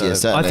 Not this year,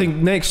 certainly. I think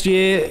next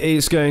year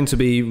it's going to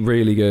be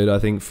really good. I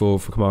think for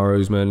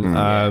Kamaru Usman.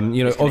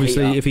 You know,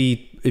 obviously if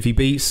he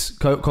beats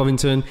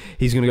Covington,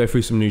 he's going to go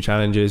through some new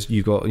challenges.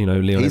 You've got, you know,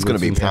 Leon. He's going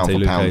to be pound for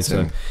pound.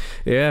 So,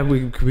 yeah,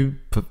 we could be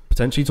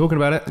potentially talking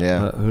about it.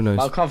 Yeah, who knows?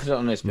 I'm confident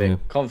on this, big.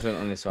 Confident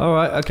on this one. All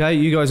right, okay,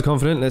 you guys are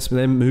confident. Let's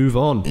then move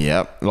on.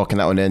 Yeah, locking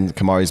that one in.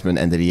 Kamaru Usman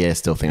end of the year.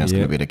 Still think that's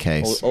going to be the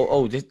case.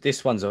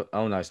 This one's. Oh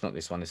no, it's not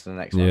this one. It's the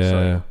next one. Yeah.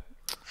 Sorry.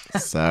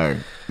 So,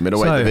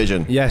 middleweight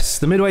division. Yes,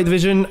 the middleweight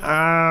division.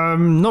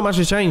 Not much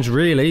has changed,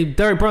 really.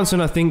 Derek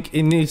Brunson, I think,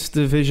 in this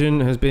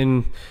division has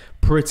been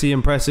pretty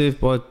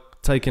impressive by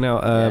taking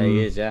out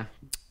he is,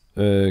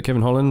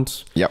 Kevin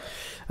Holland. Yep.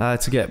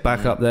 To get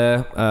back up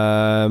there.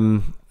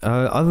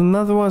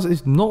 Otherwise,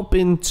 it's not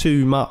been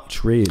too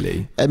much,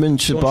 really. Edmund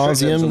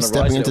Shabazian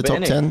stepping into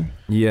top 10.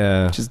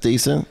 Yeah. Which is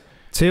decent.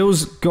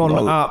 Teal's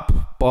gone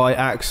up by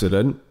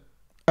accident.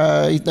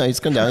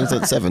 He's gone down. He's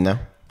at 7 now.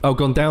 Oh,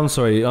 gone down.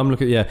 Sorry, I'm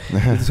looking. Yeah,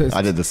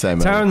 I did the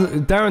same.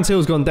 Darren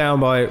Till's gone down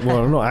by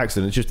not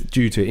accident, just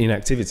due to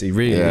inactivity,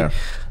 really. Yeah.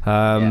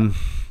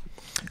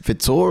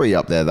 Vittori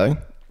up there though.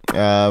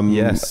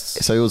 Yes.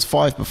 So he was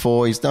 5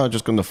 before. He's now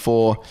just gone to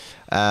 4.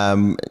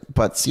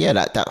 But yeah,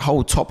 that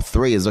whole top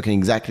 3 is looking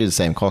exactly the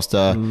same.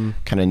 Costa,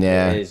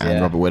 Cannonier,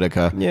 and Robert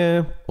Whittaker.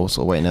 Yeah.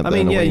 Also waiting up. I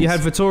mean, you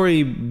had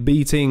Vittori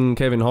beating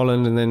Kevin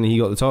Holland, and then he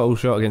got the title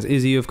shot against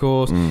Izzy, of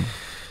course.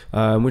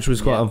 Which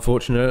was quite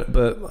unfortunate,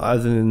 but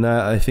other than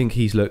that, I think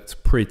he's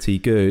looked pretty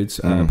good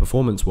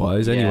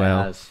performance-wise.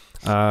 Anyway,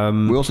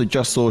 we also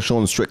just saw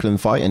Sean Strickland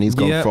fight, and he's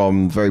gone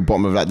from very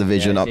bottom of that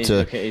division up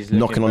to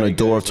knocking on the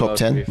door of top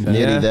 10,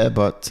 nearly there.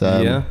 But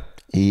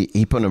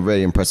he put in a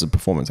really impressive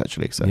performance,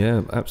 actually. So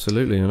yeah,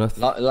 absolutely. And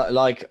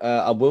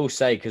I will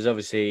say, because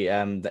obviously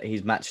that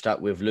he's matched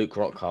up with Luke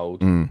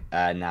Rockhold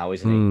now,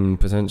 isn't he?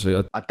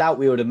 Potentially. I doubt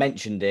we would have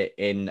mentioned it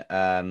in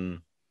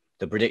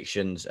the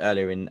predictions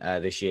earlier in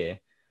this year.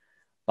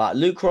 But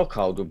Luke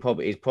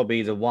Rockhold is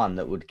probably the one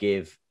that would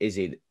give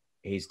Izzy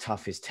his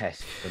toughest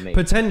test for me.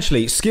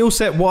 Potentially. Skill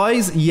set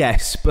wise,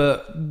 yes.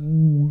 But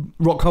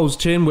Rockhold's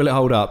chin, will it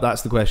hold up?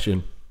 That's the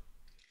question.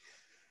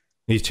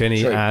 He's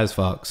chinny as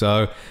fuck.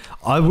 So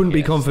I wouldn't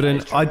be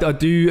confident. I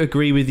do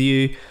agree with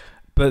you.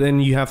 But then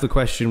you have the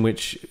question,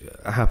 which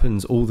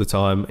happens all the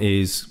time,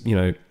 is, you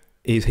know,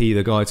 is he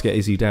the guy to get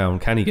Izzy down?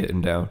 Can he get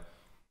him down?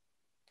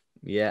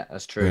 Yeah,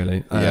 that's true.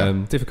 Really?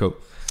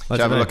 Difficult. Shall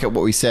I have a look at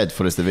what we said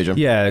for this division?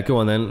 Yeah, go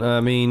on then. I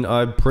mean,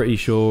 I'm pretty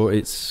sure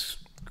it's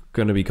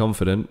going to be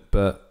confident,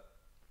 but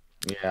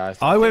yeah,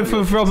 I went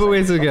for Robert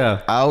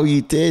Whittaker. Oh,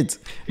 you did?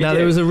 Now,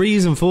 there was a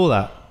reason for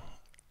that.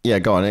 Yeah,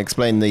 go on.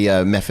 Explain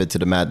the method to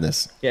the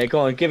madness. Yeah,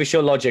 go on. Give us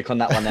your logic on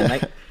that one then,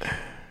 mate.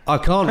 I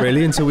can't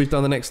really until we've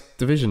done the next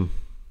division.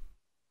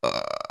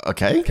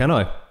 Okay. Can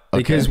I?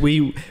 Because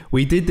we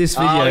did this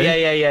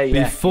video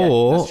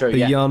before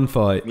the Yan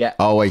fight. Yeah.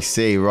 Oh, I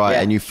see. Right,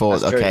 and you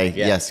thought, okay,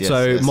 yes.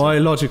 So my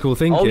logical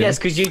thinking. Oh yes,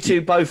 because you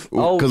two both.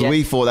 Because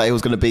we thought that he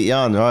was going to beat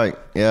Yan, right?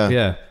 Yeah.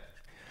 Yeah.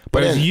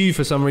 Whereas you,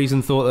 for some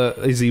reason, thought that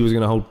Izzy was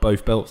going to hold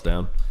both belts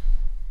down.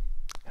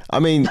 I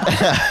mean,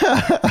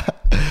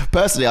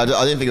 personally, I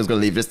didn't think he was going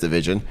to leave this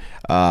division.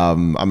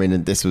 I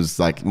mean, this was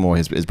like more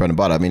his bread and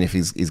butter. I mean, if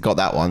he's got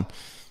that one,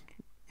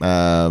 what's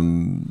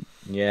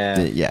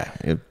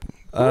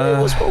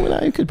wrong with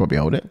that? He could probably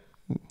hold it.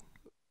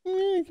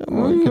 I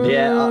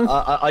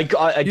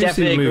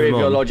definitely agree with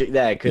your logic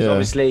there, because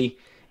obviously,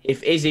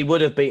 if Izzy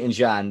would have beaten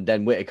Jan,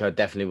 then Whittaker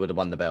definitely would have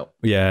won the belt.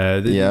 Yeah,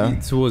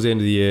 towards the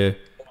end of the year,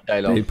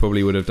 he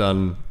probably would have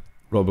done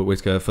Robert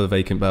Whittaker for the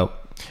vacant belt.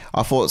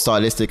 I thought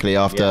stylistically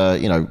after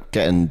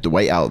getting the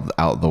weight out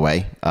of the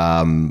way,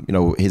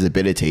 his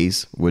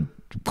abilities would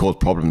cause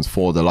problems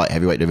for the light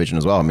heavyweight division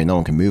as well. I mean, no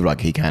one can move like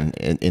he can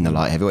in the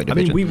light heavyweight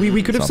division. I mean,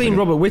 we could have seen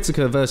Robert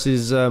Whittaker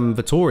versus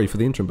Vettori for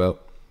the interim belt.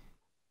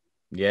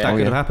 Yeah, that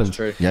could have happened.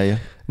 True. Yeah.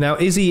 Now,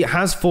 Izzy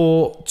has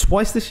fought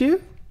twice this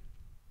year.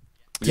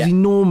 Does he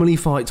normally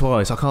fight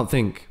twice? I can't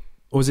think.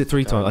 Or is it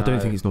 3 times? I don't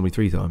think it's normally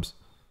 3 times.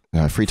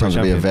 No, 3 times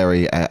would be a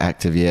very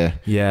active year.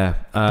 Yeah.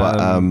 But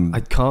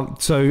I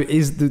can't. So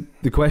is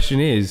the question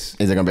is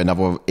there going to be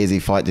another Izzy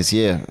fight this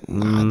year?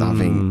 I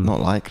think not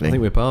likely. I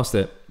think we're past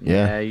it.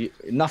 Yeah.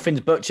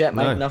 Nothing's booked yet,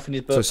 mate. No. Nothing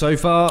is booked. So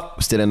far,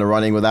 Still in the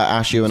running with that,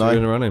 Ash, you and I.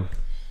 in the running.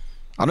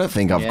 I don't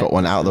think I've got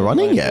one out of the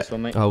running yet.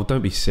 Oh,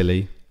 don't be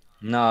silly.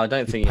 No, I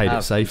don't think Played you it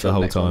have. safe the Until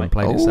whole next one, time. mate.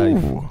 Played it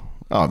safe.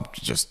 Oh,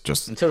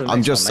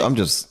 I'm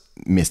just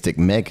Mystic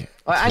Meg.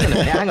 Oh, hang on a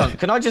minute, hang on.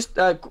 Can I just,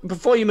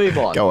 before you move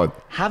on, Go on.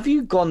 have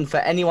you gone for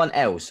anyone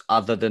else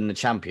other than the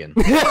champion?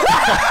 Exactly.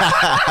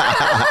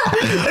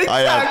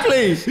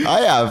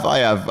 I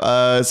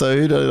have. So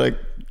who do I like?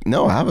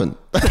 No, I haven't.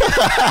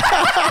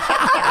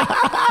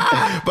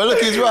 But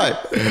look who's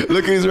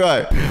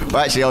right. Well,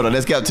 actually, hold on.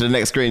 Let's get up to the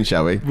next screen,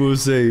 shall we? We'll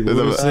see.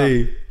 We'll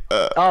see.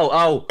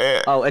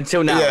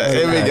 Until now. Yeah,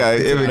 here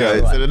we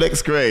go. So the next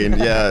screen,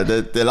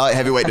 the light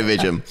heavyweight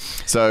division.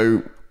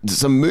 So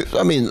some moves.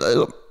 I mean,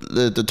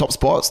 the top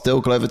spot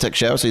still Glover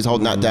Teixeira, so he's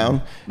holding that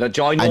down. The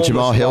and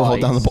Jamal Hill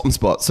hold down the bottom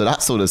spot. So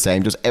that's all the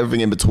same. Just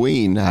everything in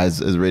between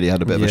has really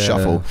had a bit of a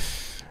shuffle.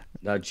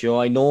 The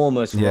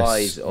ginormous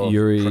rise of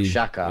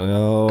Prochazka.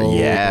 Oh,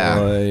 yeah.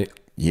 Boy.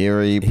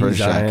 Yuri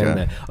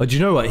Prochazka. Oh, do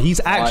you know what? He's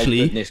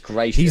actually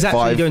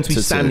going to be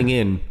standing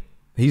in.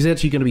 He's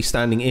actually going to be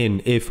standing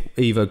in if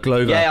either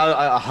Glover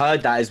I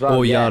heard that as well.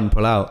 or Jan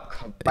pull out.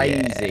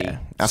 Crazy. Yeah,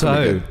 that's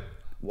gonna be good.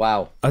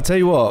 Wow. I tell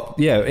you what,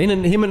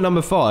 him at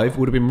number 5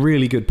 would have been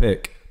really good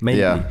pick, maybe.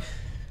 Yeah.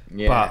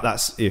 But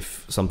that's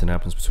if something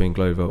happens between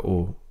Glover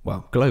or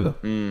Glover.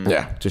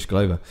 Yeah, Just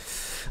Glover.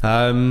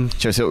 Shall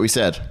we see what we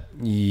said?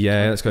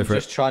 Yeah, let's go for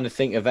Just trying to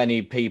think of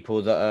any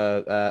people that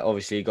are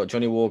obviously you got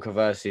Johnny Walker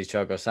versus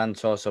Thiago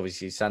Santos.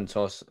 Obviously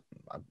Santos.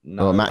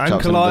 No. Well,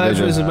 Ankalaev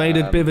has made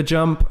a bit of a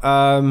jump.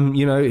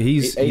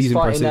 He's fighting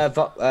impressive.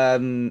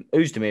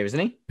 Uzdemir, isn't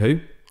he? Who?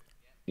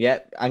 Yeah,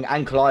 and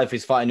Ankalaev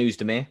is fighting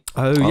Uzdemir.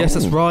 Oh, yes,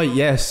 that's right.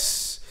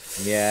 Yes.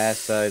 Yeah,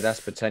 so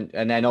that's potential.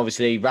 And then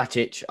obviously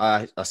Ratic,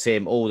 I see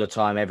him all the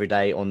time, every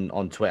day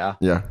on Twitter.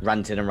 Yeah,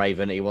 ranting and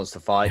raving that he wants to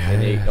fight.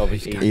 And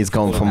he's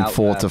gone from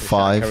 4 to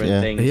 5.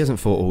 Yeah, he hasn't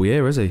fought all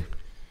year, has he?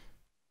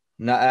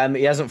 No,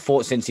 he hasn't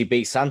fought since he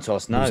beat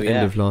Santos. No,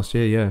 End of last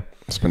year. Yeah,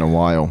 it's been a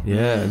while.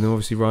 Yeah, and then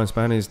obviously Ryan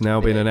Spann is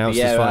now being announced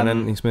as fighting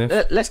Anthony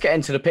Smith. Let's get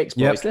into the picks,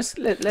 boys.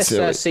 Yep.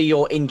 Let's see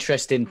your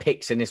interesting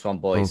picks in this one,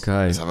 boys.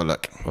 Okay, let's have a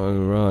look. All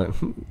right.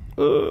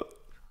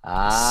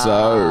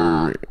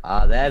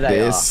 There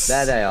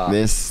they are.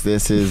 This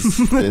is.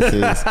 Do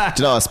you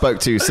know I spoke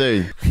too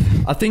soon?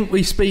 I think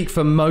we speak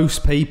for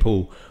most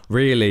people,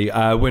 really,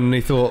 when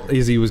they thought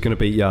Izzy was going to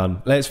beat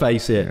Jan. Let's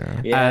face it.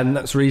 Yeah. And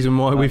that's the reason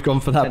why we've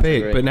gone for that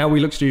pick. But now we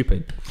look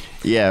stupid.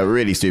 Yeah,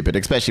 really stupid,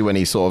 especially when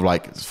he sort of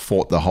like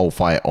fought the whole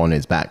fight on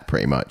his back,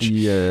 pretty much.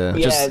 Yeah.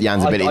 Just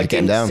Jan's ability to get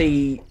him down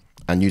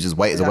and use his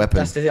weight as a weapon.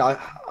 That's the thing.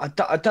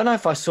 I don't know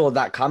if I saw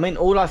that coming.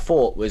 All I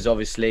thought was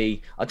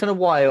obviously, I don't know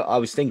why I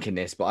was thinking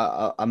this,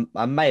 but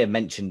I may have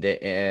mentioned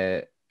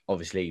it,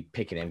 obviously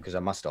picking him because I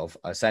must have.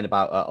 I was saying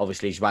about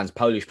obviously Juan's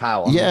Polish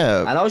power.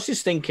 Yeah. And I was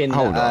just thinking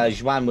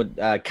Juan would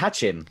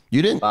catch him.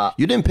 You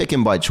didn't pick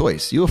him by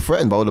choice. You were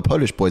threatened by all the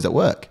Polish boys at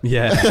work.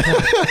 Yeah.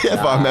 If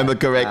I remember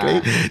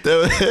correctly.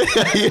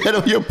 You had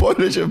all your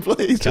Polish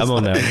employees. Come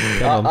on now.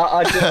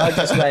 I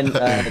just went,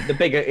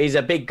 he's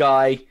a big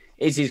guy.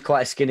 Izzy's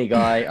quite a skinny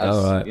guy.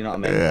 Right. You know what I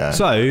mean? Yeah.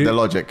 So the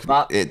logic,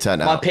 it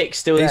turned out. My pick's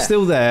still there. It's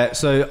still there.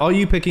 So are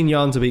you picking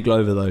Jan to beat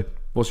Glover, though?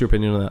 What's your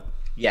opinion on that?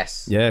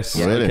 Yes. Yes.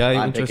 Really? Okay.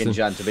 I'm picking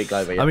Jan to beat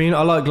Glover. Yeah. I mean,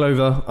 I like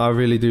Glover. I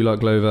really do like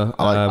Glover.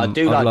 I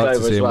do like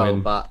Glover as well,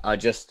 win. but I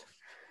just...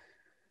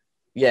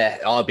 Yeah,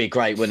 it'd be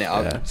great,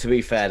 wouldn't it? To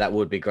be fair, that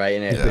would be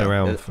great, innit? He's been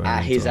around for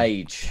at his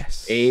age.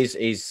 Yes.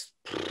 Is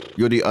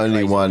You're the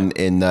only one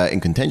in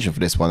contention for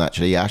this one,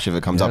 actually. Ash, if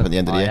it comes up at the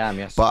end of the year. I am,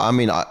 yes. But I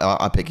mean,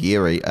 I pick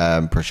Yuri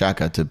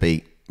Prochazka to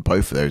beat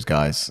both of those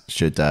guys.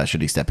 Should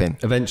he step in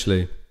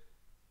Eventually.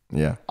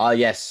 Yeah.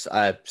 Yes.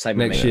 Same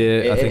Next with me.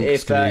 year, I think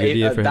it's gonna be a good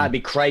year for him. That'd be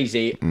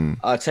crazy.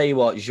 I'll tell you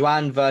what,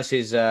 Juan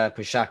versus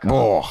Prochazka.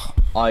 Oh.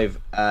 I've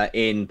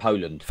in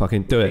Poland.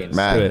 Fucking do it,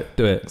 man.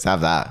 Do it. Let's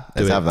have that.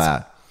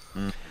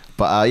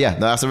 But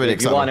that's a really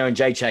exciting. Joanna and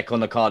Jacek on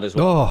the card as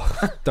well.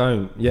 Oh,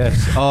 don't.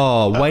 Yes.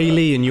 Oh,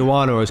 Whaley and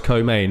Joanna as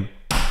co-main.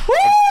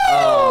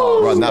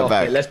 Run that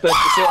back. Let's see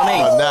what I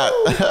mean.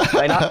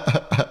 Run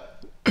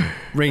that.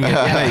 Ring it.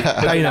 Hey,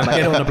 Dana,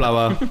 get on the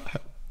blower.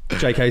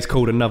 JK's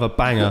called another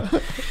banger.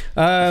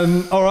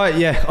 All right,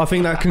 I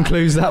think that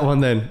concludes that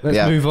one then.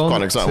 Let's move on quite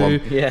an exciting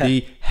to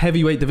the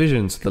heavyweight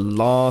divisions, the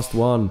last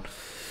one.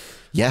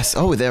 Yes.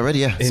 Oh, they're ready.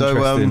 Yeah.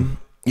 So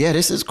Yeah,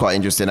 this is quite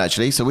interesting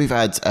actually. So we've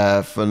had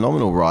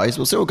phenomenal rise.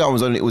 Well, Cyril Gane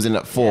was in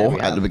at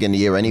 4 at the beginning of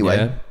the year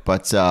anyway,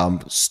 but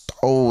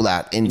stole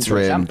that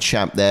interim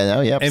champ there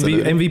now. Yeah,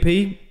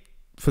 MVP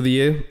for the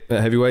year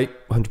at heavyweight,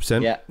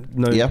 100%. Yeah,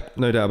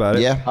 no doubt about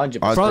it. Yeah,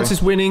 100%.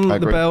 Francis winning the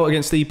belt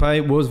against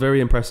Stipe was very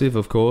impressive,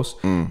 of course.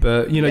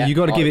 But you know, you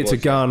got to give it to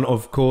Gane,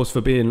 of course,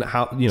 for being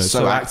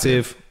so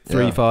active.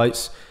 3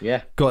 fights.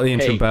 Yeah, got the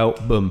interim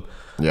belt. Boom.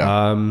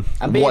 Yeah,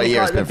 and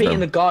beating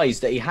the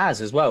guys that he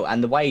has as well,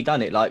 and the way he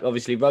done it, like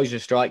obviously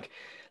Rosenstrike,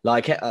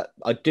 like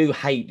I do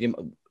hate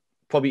him.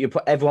 Probably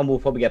everyone will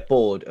probably get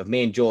bored of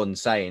me and Jordan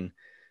saying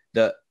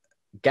that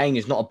Gane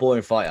is not a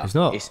boring fighter. He's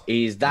not.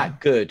 He is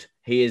that good.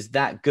 He is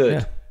that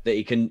good that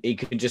he can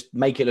just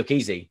make it look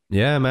easy.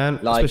 Yeah, man.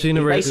 Like especially in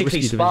a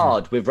basically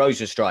sparred with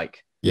Rosenstrike.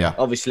 Yeah,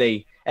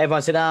 obviously.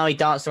 Everyone said, "Oh, he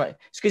danced right."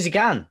 It's because he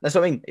can. That's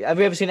what I mean. Have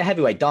you ever seen a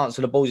heavyweight dance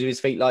on the balls of his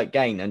feet like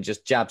Gane and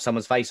just jab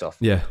someone's face off?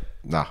 Yeah.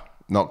 Nah.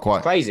 Not quite.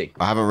 It's crazy.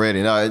 I haven't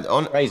really.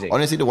 No, crazy.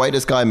 Honestly, the way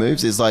this guy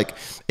moves is like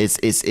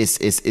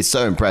it's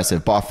so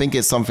impressive. But I think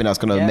it's something that's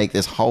going to make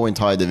this whole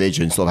entire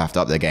division sort of have to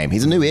up their game.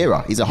 He's a new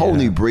era. He's a whole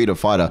new breed of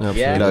fighter.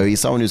 Yeah. You know,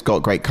 he's someone who's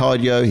got great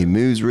cardio. He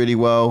moves really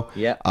well.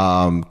 Yeah.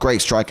 Great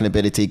striking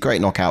ability.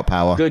 Great knockout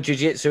power. Good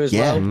jiu-jitsu as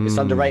well. It's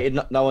underrated.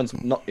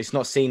 It's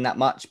not seen that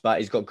much, but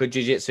he's got good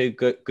jiu-jitsu,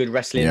 good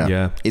wrestling.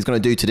 Yeah. He's going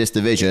to do to this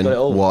division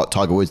what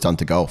Tiger Woods done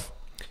to golf.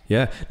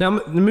 Yeah. Now,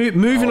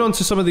 moving on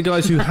to some of the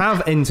guys who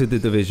have entered the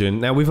division.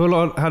 Now, we've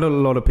had a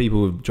lot of people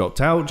who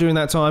dropped out during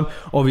that time.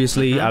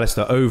 Obviously,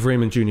 Alistair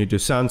Overeem and Junior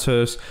Dos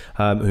Santos,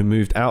 who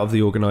moved out of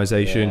the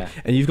organisation. Yeah.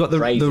 And you've got the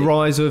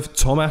rise of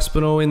Tom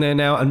Aspinall in there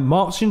now, and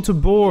Marcin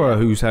Tybura,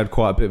 who's had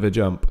quite a bit of a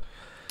jump.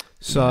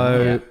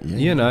 So,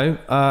 you know,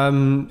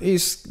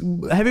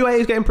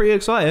 heavyweight is getting pretty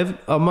excited,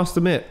 I must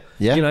admit.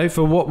 Yeah. You know,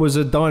 for what was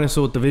a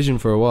dinosaur division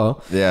for a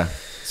while. Yeah.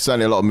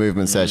 Certainly a lot of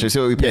movements there. Shall we see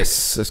what we picked?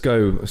 Yes, let's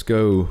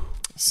go.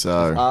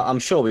 So I'm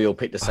sure we all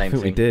picked the same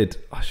thing. We did.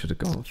 I should have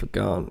gone for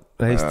Gane.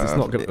 It's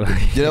not going to.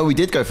 You know, we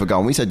did go for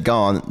Gane. We said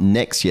Gane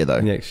next year, though.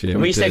 Next year.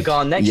 We said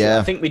Gane next year.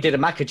 I think we did a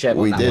Makachev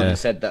on that one and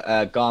said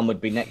that Gane would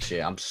be next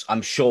year.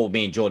 I'm sure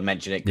me and Jordan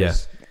mentioned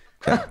it.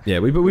 Yeah,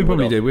 we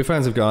probably did. We're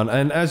fans of Gane.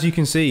 And as you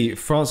can see,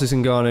 Francis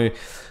Ngannou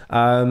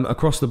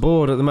across the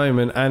board at the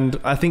moment. And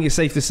I think it's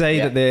safe to say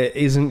that there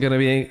isn't going to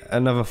be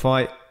another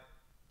fight,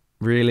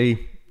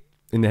 really,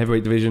 in the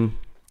heavyweight division.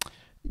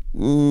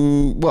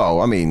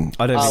 Well, I mean,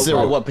 I don't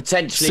think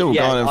potentially Cyril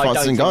Gane and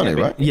Francis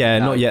Ngannou, right? Yeah,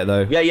 not yet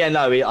though.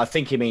 No, I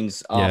think he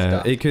means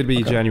after. It could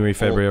be January,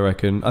 February, I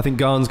reckon. I think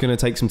Gane's going to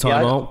take some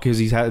time out because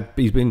he's fought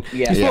 3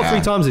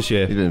 times this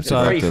year. He's been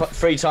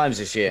three times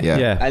this year.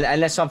 Yeah. And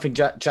unless something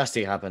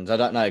drastic happens, I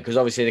don't know, because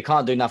obviously they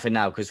can't do nothing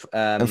now. Because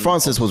and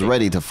Francis was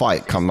ready to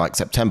fight come like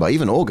September,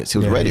 even August. He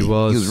was ready. He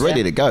was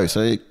ready to go.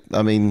 So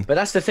I mean, but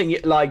that's the thing.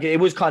 Like it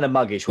was kind of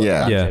muggish.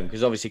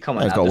 Because obviously, come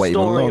on, the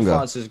story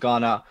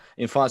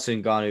in Francis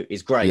Ngannou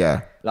is great.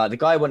 Yeah. Like the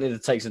guy wanted to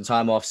take some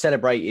time off,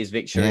 celebrate his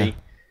victory.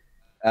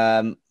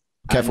 Careful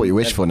what you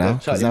wish for now,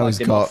 because now he's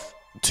got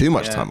too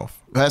much time off.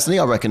 Personally,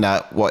 I reckon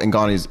that what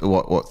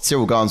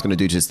Cyril Gane's going to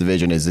do to this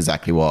division is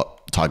exactly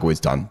what Tiger Woods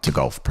done to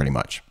golf, pretty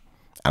much.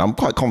 And I'm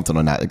quite confident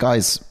on that. The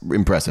guy's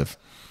impressive.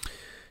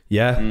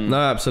 Yeah, no,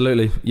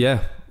 absolutely.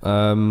 Yeah.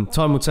 Time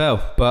will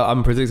tell, but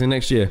I'm predicting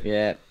next year.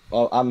 Yeah.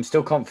 Well, I'm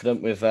still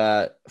confident with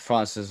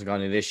Francis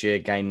Ngannou this year,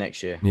 Gane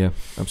next year. Yeah,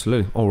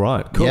 absolutely. All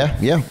right, cool.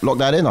 Yeah, lock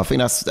that in. I think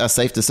that's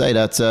safe to say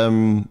that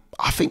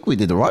I think we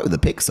did all right with the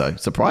picks, though,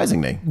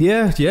 surprisingly.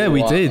 Yeah,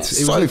 we did.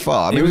 So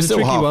far. I mean, it was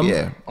still half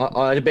year.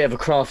 I had a bit of a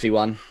crafty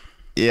one.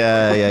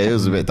 Yeah, it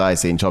was a bit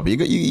dicey and choppy.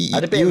 I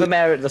had a bit of a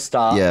mare at the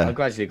start. Yeah, I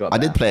gradually got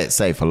better. I did play it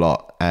safe a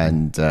lot,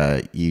 and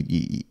you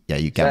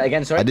gambled. Say that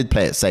again, sorry? I did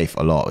play it safe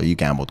a lot. You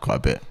gambled quite a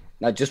bit.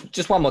 No,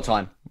 just one more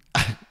time.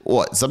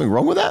 What? Something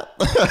wrong with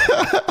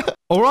that?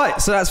 All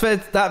right, so that's fair.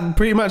 That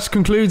pretty much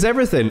concludes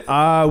everything.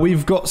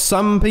 We've got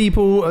some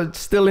people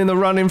still in the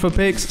running for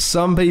picks,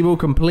 some people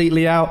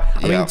completely out.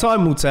 I mean,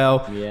 time will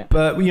tell. Yeah.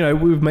 But you know,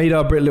 we've made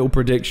our little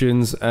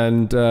predictions,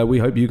 and we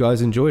hope you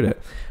guys enjoyed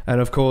it. And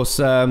of course,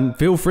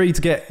 feel free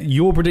to get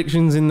your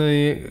predictions in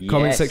the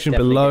comment section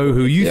below.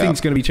 Who you think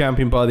is going to be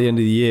champion by the end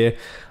of the year?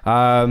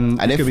 And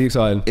it's going to be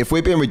exciting. If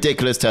we're being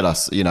ridiculous, tell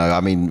us. You know,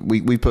 I mean,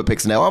 we put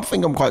picks in there. I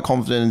think I'm quite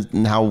confident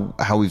in how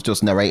we've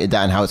just narrated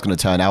that and how it's going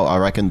to turn out, I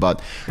reckon.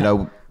 But you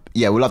know,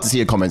 we'd love to see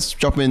your comments.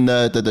 Drop them in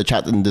the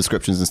chat and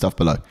descriptions and stuff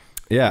below.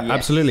 Yeah,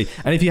 absolutely.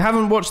 And if you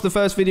haven't watched the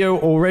first video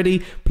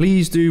already,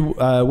 please do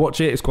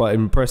watch it. It's quite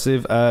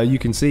impressive. You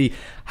can see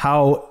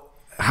how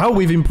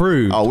we've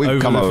improved. Oh,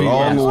 we've come a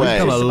long way. We've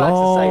come a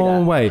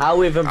long way. How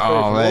we've improved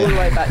all the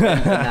way back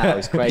then to now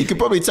is crazy. You can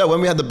probably tell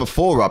when we had the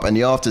before up and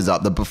the afters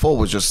up, the before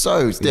was just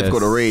so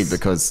difficult to read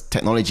because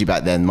technology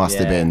back then must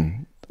have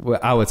been... Well,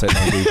 our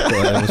technology.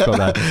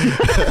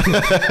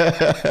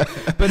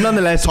 But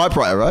nonetheless...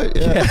 Typewriter, right?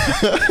 Yeah.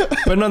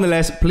 But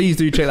nonetheless, please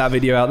do check that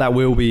video out. That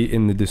will be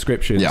in the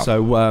description. Yeah.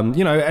 So,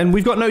 you know, and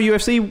we've got no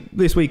UFC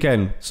this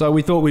weekend. So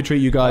we thought we'd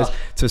treat you guys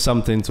to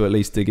something to at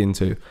least dig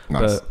into.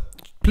 Nice. But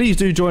Please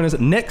do join us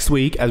next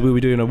week as we'll be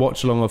doing a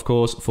watch along, of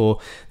course, for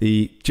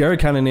the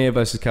Jared Cannonier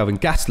versus Calvin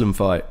Gastelum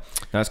fight.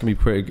 That's going to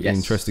be a pretty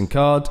interesting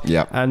card.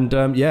 Yeah. And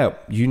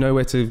you know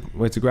where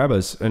to grab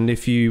us. And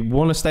if you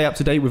want to stay up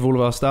to date with all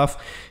of our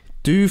stuff,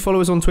 do follow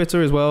us on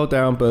Twitter as well,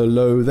 down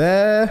below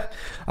there.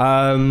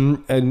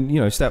 And,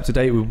 stay up to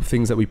date with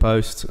things that we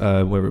post,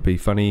 whether it be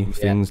funny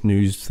things,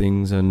 news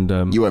things, and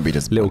you won't be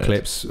disappointed. Little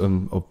clips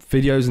of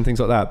videos and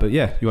things like that. But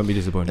yeah, you won't be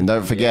disappointed. And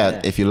don't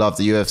forget, if you love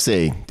the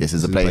UFC, this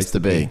is a place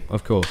to be.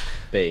 Of course.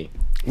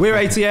 We're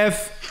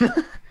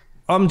ATF.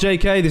 I'm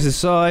JK, this is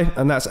Sai,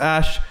 and that's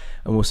Ash.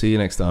 And we'll see you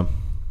next time.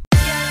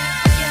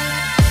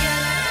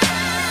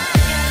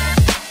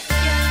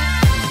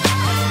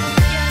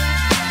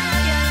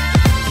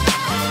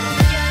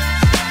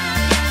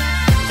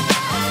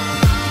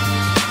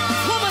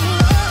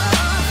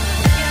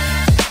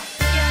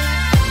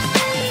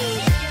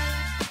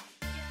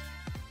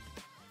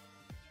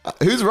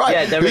 Who's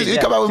right? Who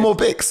come out with more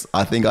picks?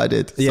 I think I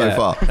did so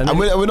far, and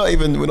we're not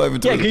even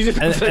talking.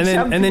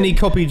 And then he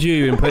copied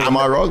you and put. Am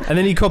I wrong? And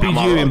then he copied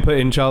you and put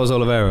in Charles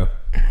Oliveira.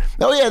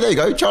 Oh yeah, there you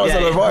go. Charles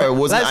Oliveira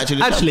wasn't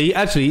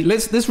actually.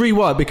 Let's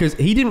rewind because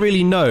he didn't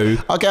really know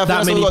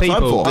that many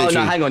people. Oh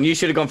no, hang on. You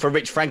should have gone for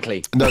Rich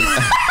Frankly. No.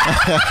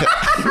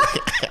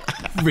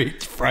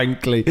 Rich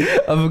Frankly,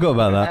 I forgot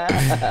about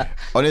that.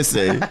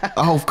 Honestly,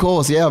 of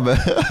course, yeah, but.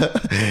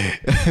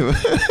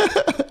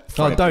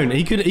 Oh, don't.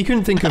 He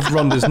couldn't think of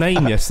Ronda's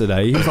name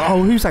yesterday. He was like,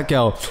 oh, who's that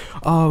girl?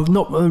 Oh,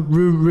 not I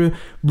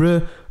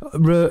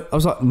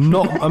was like,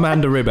 not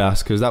Amanda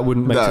Ribas, because that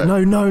wouldn't make sense.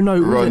 No.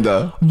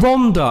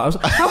 Ronda. I was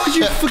like, how could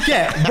you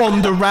forget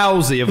Ronda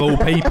Rousey of all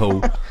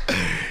people?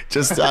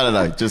 Just, I don't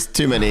know, just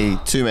too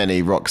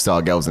many rock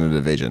star girls in the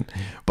division.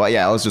 But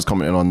yeah, I was just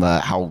commenting on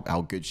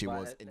how good she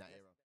was in that area.